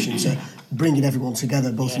contribution to bringing everyone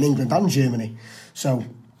together, both in England and Germany. So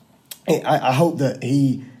I hope that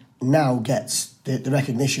he now gets the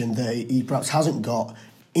recognition that he perhaps hasn't got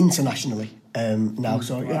internationally now.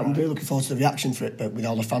 So I'm really looking forward to the reaction for it, but with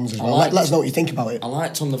all the fans as well. Let us know what you think about it. I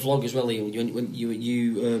liked on the vlog as well, Ian, when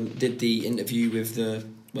you did the interview with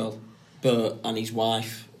Bert and his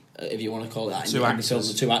wife, if you want to call it that,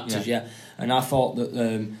 the two actors, yeah. And I thought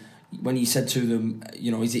that when you said to them, do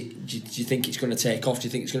you think it's going to take off? Do you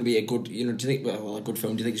think it's going to be a good, do you think, a good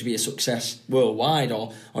film? Do you think it's going to be a success worldwide,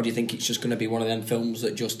 or do you think it's just going to be one of them films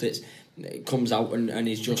that just it comes out and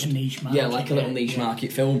is just like a niche market, like a little niche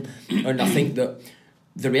market film? And I think that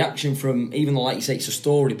the reaction from, even though like you say it's a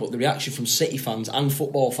story, but the reaction from City fans and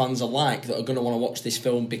football fans alike that are going to want to watch this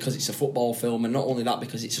film because it's a football film, and not only that,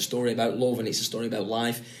 because it's a story about love, and it's a story about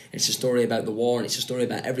life, it's a story about the war, and it's a story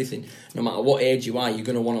about everything. No matter what age you are, you're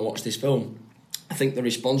going to want to watch this film. I think the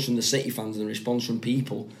response from the City fans and the response from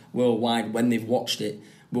people worldwide when they've watched it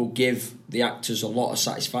will give the actors a lot of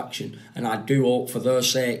satisfaction, and I do hope for their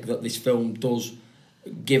sake that this film does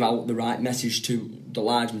give out the right message to the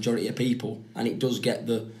large majority of people, and it does get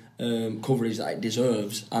the coverage that it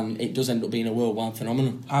deserves, and it does end up being a worldwide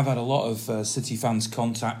phenomenon. I've had a lot of City fans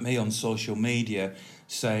contact me on social media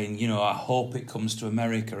saying, I hope it comes to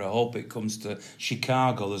America, I hope it comes to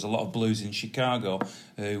Chicago. There's a lot of Blues in Chicago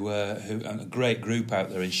who and a great group out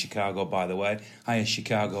there in Chicago, by the way. Hiya,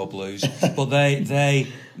 Chicago Blues. But they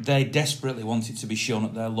desperately want it to be shown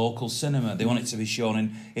at their local cinema. They want it to be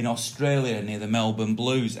shown in Australia near the Melbourne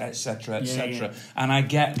Blues, etc., etc. Yeah. And I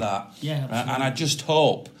get that. Yeah, and I just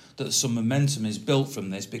hope that some momentum is built from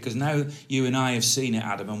this, because now you and I have seen it,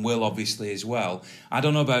 Adam, and Will obviously as well. I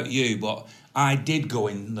don't know about you, but I did go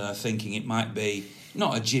in there thinking it might be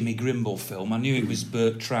not a Jimmy Grimble film. I knew it was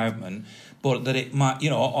Bert Trautmann, but that it might,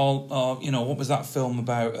 what was that film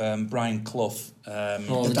about Brian Clough?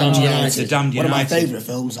 The Damned United. The Damned United. One of my favourite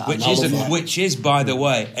films. Which is, by the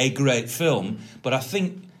way, a great film. But I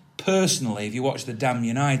think, personally, if you watch The Damned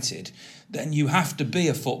United, then you have to be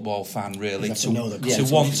a football fan, really, to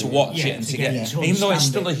want to watch it and to get... Even though it's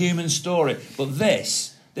still a human story. But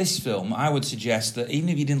this film, I would suggest that even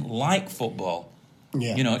if you didn't like football,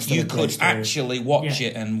 you could actually watch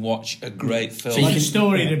it and watch a great film. So the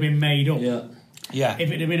story had been made up. Yeah. If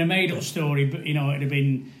it had been a made-up story, but it'd have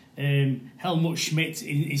been Helmut Schmidt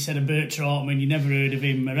instead of Bert Trautmann. You never heard of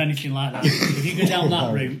him or anything like that. If you go down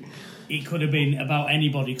that route, it could have been about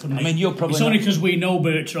anybody, couldn't it? I mean, you're probably... It's only because we know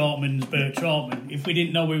Bert Trautmann's Bert Trautmann. If we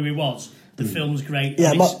didn't know who he was, the film's great.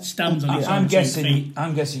 Yeah, it stands on its own 2 feet.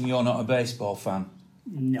 I'm guessing you're not a baseball fan.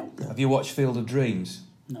 No. Have you watched Field of Dreams?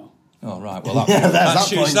 No. Oh, right. Well, that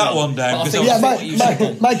shoots that one down.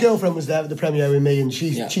 My girlfriend was there at the premiere with me, and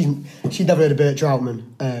she'd never heard of Bert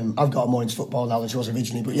Trautmann. I've got more into football now than she was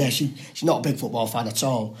originally, but she's not a big football fan at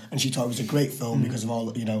all, and she thought it was a great film because of all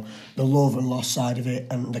the love and loss side of it,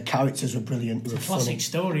 and the characters were brilliant. It's a classic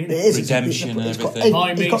story, isn't it? It is. Redemption and everything.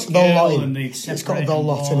 It's got the whole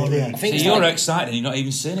lot in it. Yeah. So you're excited, and you've not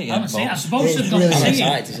even seen it yet. I haven't seen it. I suppose to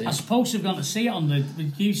have gone to see it on the.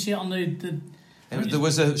 Did you see it on the? There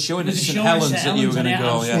was a showing at St Helens that you were going to go.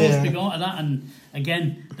 I was supposed to be going to that, and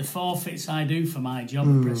again, the forfeits I do for my job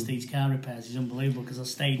at Prestige Car Repairs is unbelievable because I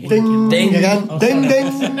stayed working. Ding again, ding.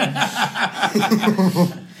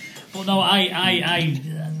 But no,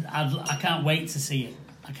 I can't wait to see it.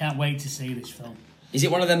 I can't wait to see this film. Is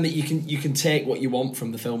it one of them that you can take what you want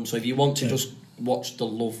from the film? So if you want to just watch the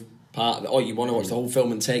love part of it, or you want to watch the whole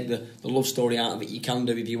film and take the love story out of it, you can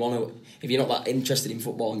do. If you want to, if you're not that interested in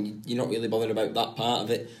football and you're not really bothered about that part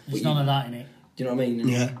of it, there's none of that in it. Do you know what I mean?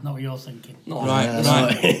 Yeah. Not what you're thinking. Right.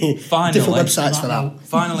 Finally, different websites for that.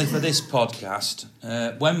 Finally, for this podcast,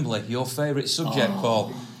 Wembley, your favourite subject,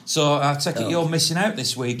 Paul. So I take it you're missing out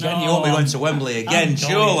this weekend. No, you won't be going to Wembley again,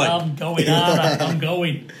 surely. I'm going. All right, I'm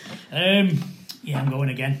going. I'm going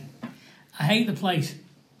again. I hate the place.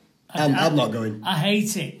 I'm not going. I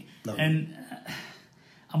hate it, No. and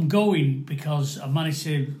I'm going because I've managed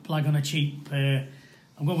to blag on a cheap.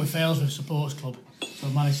 I'm going with Failsworth Supporters Club, so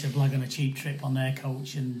I've managed to blag on a cheap trip on their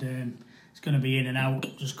coach, and it's going to be in and out.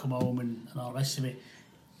 Just come home and all the rest of it.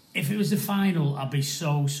 If it was the final, I'd be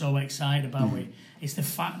so excited about it. It's the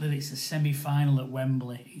fact that it's a semi-final at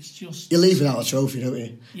Wembley. It's just... You leave without a trophy, don't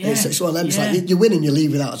you? Yeah. It's one of them. It's like you win and you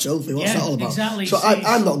leave without a trophy. What's that all about? Exactly. So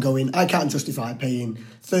I'm not going. I can't justify paying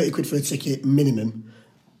 30 quid for a ticket minimum,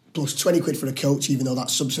 plus 20 quid for a coach, even though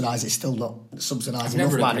that's subsidised. It's still not subsidised I've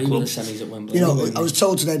enough never by the agreed club. with the semis at Wembley. You know, I was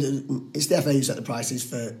told today that it's the FA who set the prices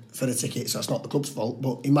for the ticket, so it's not the club's fault.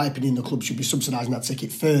 But in my opinion, the club should be subsidising that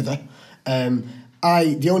ticket further.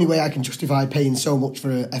 The only way I can justify paying so much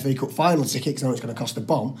for a FA Cup final ticket, because I know it's going to cost a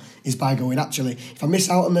bomb, is by going, actually, if I miss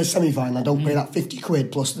out on the semi-final, I don't pay that 50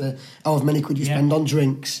 quid plus the however many quid you spend on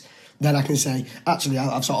drinks, then I can say, actually,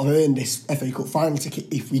 I've sort of earned this FA Cup final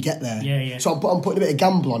ticket if we get there. Yeah. So I'm putting a bit of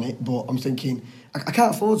gamble on it, but I'm thinking, I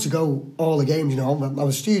can't afford to go all the games, you know. I'm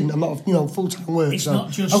a student, I'm not, full-time work, It's so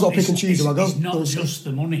not just, I've got to pick and choose who I go. It's not just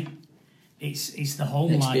the money. It's the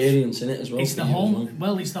home life. Experience in it as well. It's the home.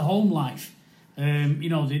 Well, it's the home life.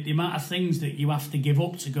 The amount of things that you have to give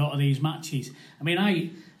up to go to these matches. I mean,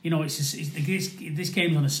 this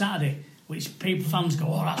game's on a Saturday, which fans go,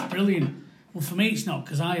 oh, that's brilliant. Well, for me, it's not,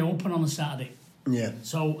 because I open on a Saturday. Yeah.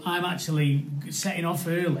 So I'm actually setting off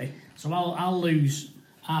early, so I'll lose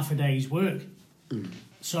half a day's work.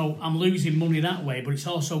 So I'm losing money that way, but it's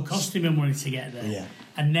also costing me money to get there. Yeah.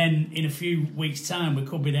 And then in a few weeks' time, we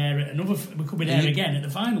could be there at again at the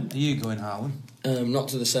final. Are you going, Harlan? Not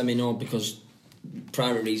to the semi, no, because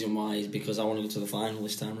primary reason why is because I want to go to the final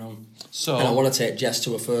this time round. So, and I want to take Jess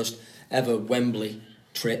to her first ever Wembley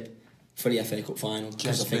trip for the FA Cup final.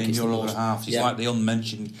 Jess being your other half, she's like the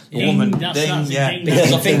unmentioned Ding, woman. that's Ding, Ding.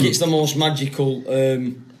 Because I think it's the most magical.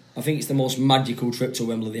 I think it's the most magical trip to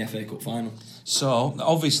Wembley, the FA Cup final. So,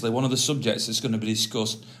 obviously, one of the subjects that's going to be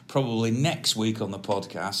discussed probably next week on the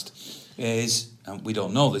podcast is, and we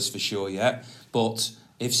don't know this for sure yet, but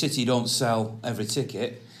if City don't sell every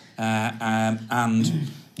ticket, and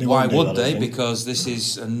why would they? Because this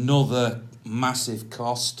is another massive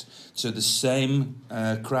cost to the same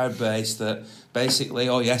crowd base that basically,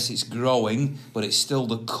 oh yes, it's growing, but it's still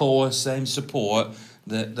the core same support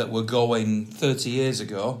that were going 30 years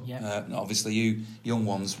ago. Yep. Obviously, you young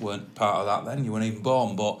ones weren't part of that then. You weren't even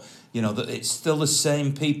born, but you know that it's still the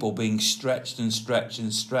same people being stretched and stretched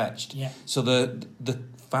and stretched. Yeah. So the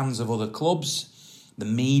fans of other clubs, the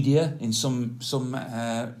media in some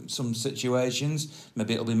situations,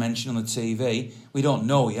 maybe it'll be mentioned on the TV. We don't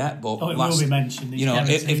know yet, but it will be mentioned. You know,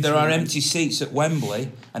 if there are empty seats at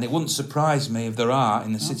Wembley, and it wouldn't surprise me if there are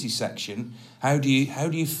in the City section. How do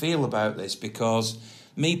you feel about this? Because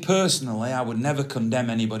me personally, I would never condemn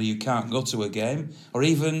anybody who can't go to a game or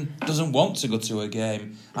even doesn't want to go to a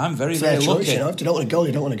game. I'm very, very lucky. You know, if you don't want to go,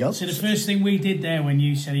 you don't want to go. So the first thing we did there when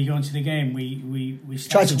you said you're going to the game, we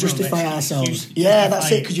tried to justify ourselves. Yeah,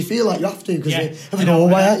 that's it, because you feel like you have to. Because everyone go,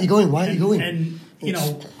 why aren't you going? Why aren't you going? And you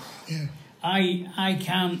know, I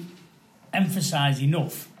can't emphasise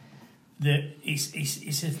enough that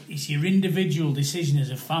it's your individual decision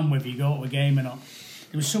as a fan whether you go to a game or not.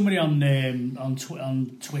 There was somebody on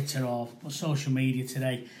Twitter or social media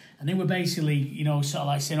today, and they were basically, you know, sort of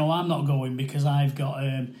like saying, "Oh, I'm not going because I've got,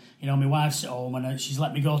 my wife's at home and she's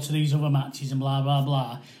let me go to these other matches and blah blah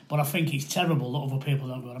blah." But I think it's terrible that other people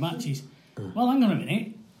don't go to matches. Well, hang on a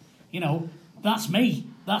minute, you know, that's me.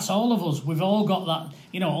 That's all of us. We've all got that.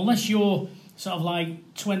 You know, unless you're sort of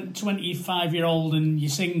like 25-year-old and you're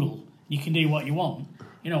single, you can do what you want.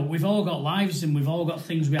 You know, we've all got lives and we've all got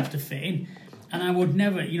things we have to fit in. And I would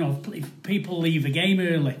never, you know, if people leave a game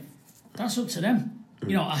early, that's up to them.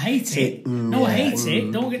 You know, I hate it. I hate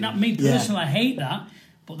it. Don't get that. Me personally, I hate that.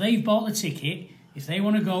 But they've bought the ticket. If they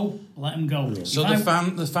want to go, let them go. So the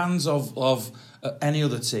fans of any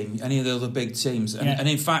other team, any of the other big teams, and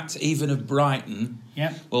in fact, even of Brighton,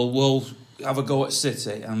 will have a go at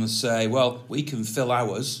City and say, well, we can fill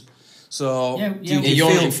ours. So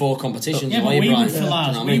you're in 4 competitions. Yeah, but we would fill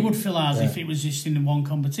ours. We would fill ours if it was just in one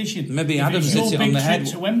competition. Maybe Adams hit it on the head.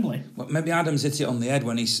 To Wembley. Maybe Adams hit it on the head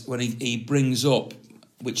when he brings up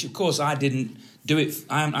which of course I didn't do it.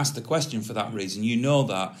 I haven't asked the question for that reason. You know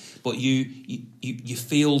that, but you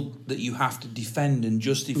feel that you have to defend and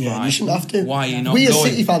justify. Yeah, you shouldn't have to. Why you're not we going. as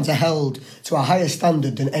City fans are held to a higher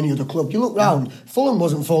standard than any other club. You look round, Fulham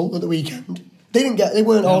wasn't full at the weekend. They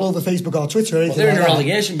weren't all over Facebook or Twitter or anything. They're in like a that.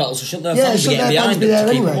 relegation battle, so shouldn't their Yeah, fans be getting behind them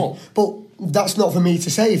to keep them up? But that's not for me to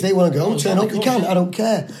say. If they want to go, turn up, you can. I don't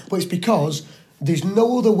care. But it's because there's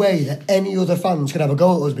no other way that any other fans can have a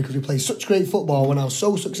go at us because we play such great football and are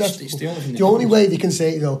so successful. It's the only way they can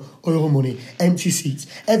say, oil money, empty seats,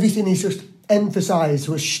 everything is just emphasised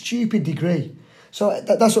to a stupid degree. So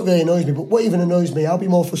that's what really annoys me. But what even annoys me, I'll be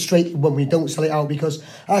more frustrated when we don't sell it out, because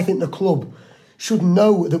I think the club should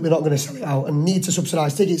know that we're not going to sell it out and need to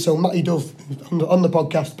subsidise tickets. So Matty Duff, on the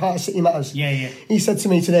podcast, part of City Matters, he said to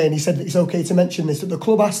me today, and he said that it's okay to mention this, that the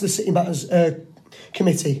club asked the City Matters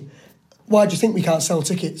committee, why do you think we can't sell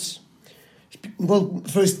tickets? Well,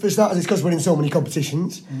 for starters, it's because we're in so many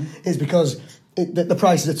competitions. It's because the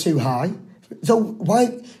prices are too high. So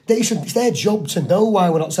why it's their job to know why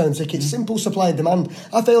we're not selling tickets. Simple supply and demand.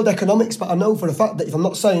 I failed economics, but I know for a fact that if I'm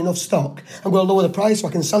not selling enough stock, I'm going to lower the price so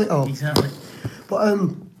I can sell it all. Exactly.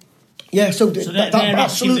 But they asked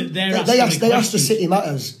the City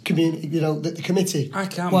Matters community, the committee. I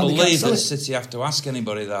can't believe that City have to ask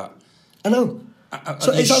anybody that. I know.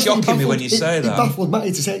 So it's shocking me when you say that. It baffled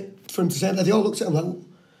Matty for him to say that. They all looked at him like,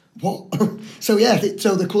 what? So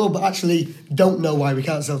the club actually don't know why we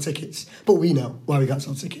can't sell tickets, but we know why we can't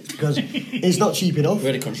sell tickets because it's not cheap enough,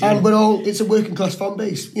 and it's a working class fan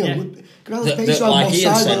base. Like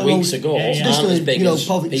Ian said weeks ago, aren't as big as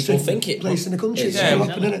people think it. Place in the country.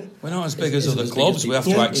 We're not as big as other clubs. We have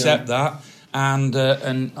to accept that. And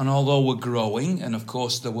although we're growing, and of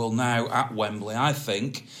course there will now at Wembley, I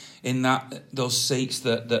think, in that those seats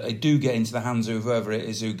that do get into the hands of whoever it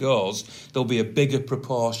is who goes, there'll be a bigger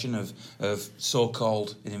proportion of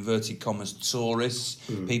so-called, in inverted commas, tourists,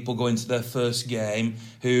 people going to their first game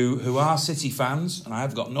who are City fans, and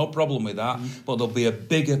I've got no problem with that, but there'll be a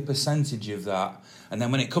bigger percentage of that. And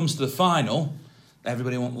then when it comes to the final,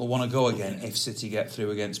 everybody will want to go again if City get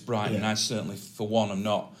through against Brighton. And I certainly, for one, am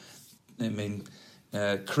not. I mean,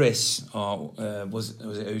 Chris, or was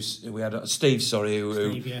it we had Steve? Sorry,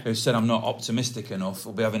 who said I'm not optimistic enough.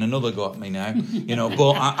 Will be having another go at me now,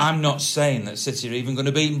 But I'm not saying that City are even going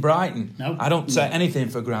to beat Brighton. No, I don't take anything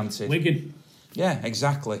for granted. Wigan. Yeah,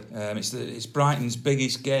 exactly. It's Brighton's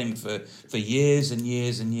biggest game for years and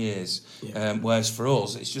years and years. Whereas for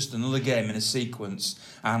us, it's just another game in a sequence.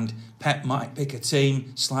 And Pep might pick a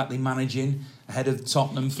team slightly managing ahead of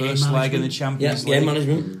Tottenham first leg in the Champions League. Game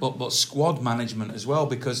management. But squad management as well,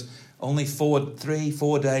 because only 4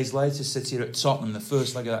 days later, City are at Tottenham, the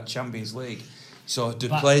first leg of that Champions League. So do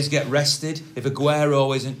players get rested? If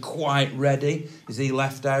Aguero isn't quite ready, is he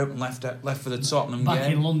left out and left for the Tottenham game?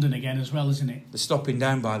 Back in London again as well, isn't it? They're stopping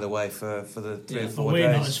down, by the way, for the 3 or 4 days. But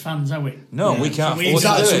we're not as fans, are we? No, we can't afford to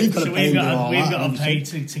do it. So we've got to pay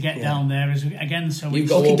to get down there again. So you've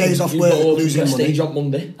got days off work, losing money. On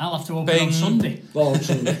Monday. I'll have to open on Sunday. Well, on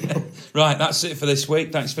Sunday. Right, that's it for this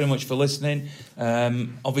week. Thanks very much for listening.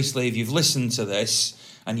 Obviously, if you've listened to this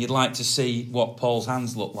and you'd like to see what Paul's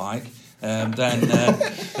hands look like,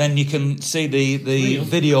 then you can see the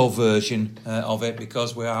video version of it,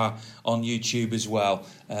 because we are on YouTube as well,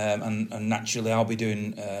 and naturally I'll be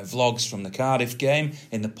doing vlogs from the Cardiff game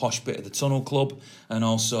in the posh bit of the Tunnel Club, and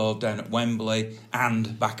also down at Wembley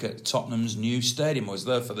and back at Tottenham's new stadium. I was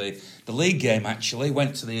there for the league game, actually,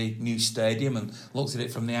 went to the new stadium and looked at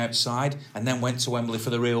it from the outside, and then went to Wembley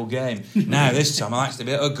for the real game. Now this time I'll actually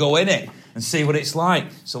be able to go in it and see what it's like.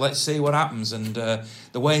 So let's see what happens. And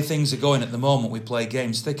the way things are going at the moment, we play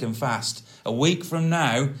games thick and fast. A week from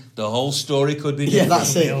now, the whole story could be different. Yeah,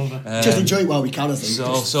 that's it. Just enjoy it while we can, I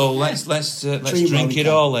think. So let's drink it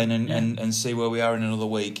all in and see where we are in another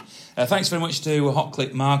week. Thanks very much to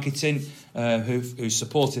HotClip Marketing, who's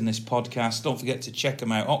supporting this podcast. Don't forget to check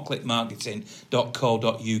them out,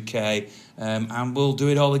 hotclipmarketing.co.uk. And we'll do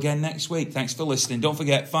it all again next week. Thanks for listening. Don't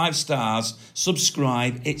forget, 5 stars,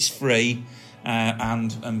 subscribe, it's free,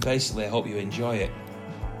 and basically I hope you enjoy it.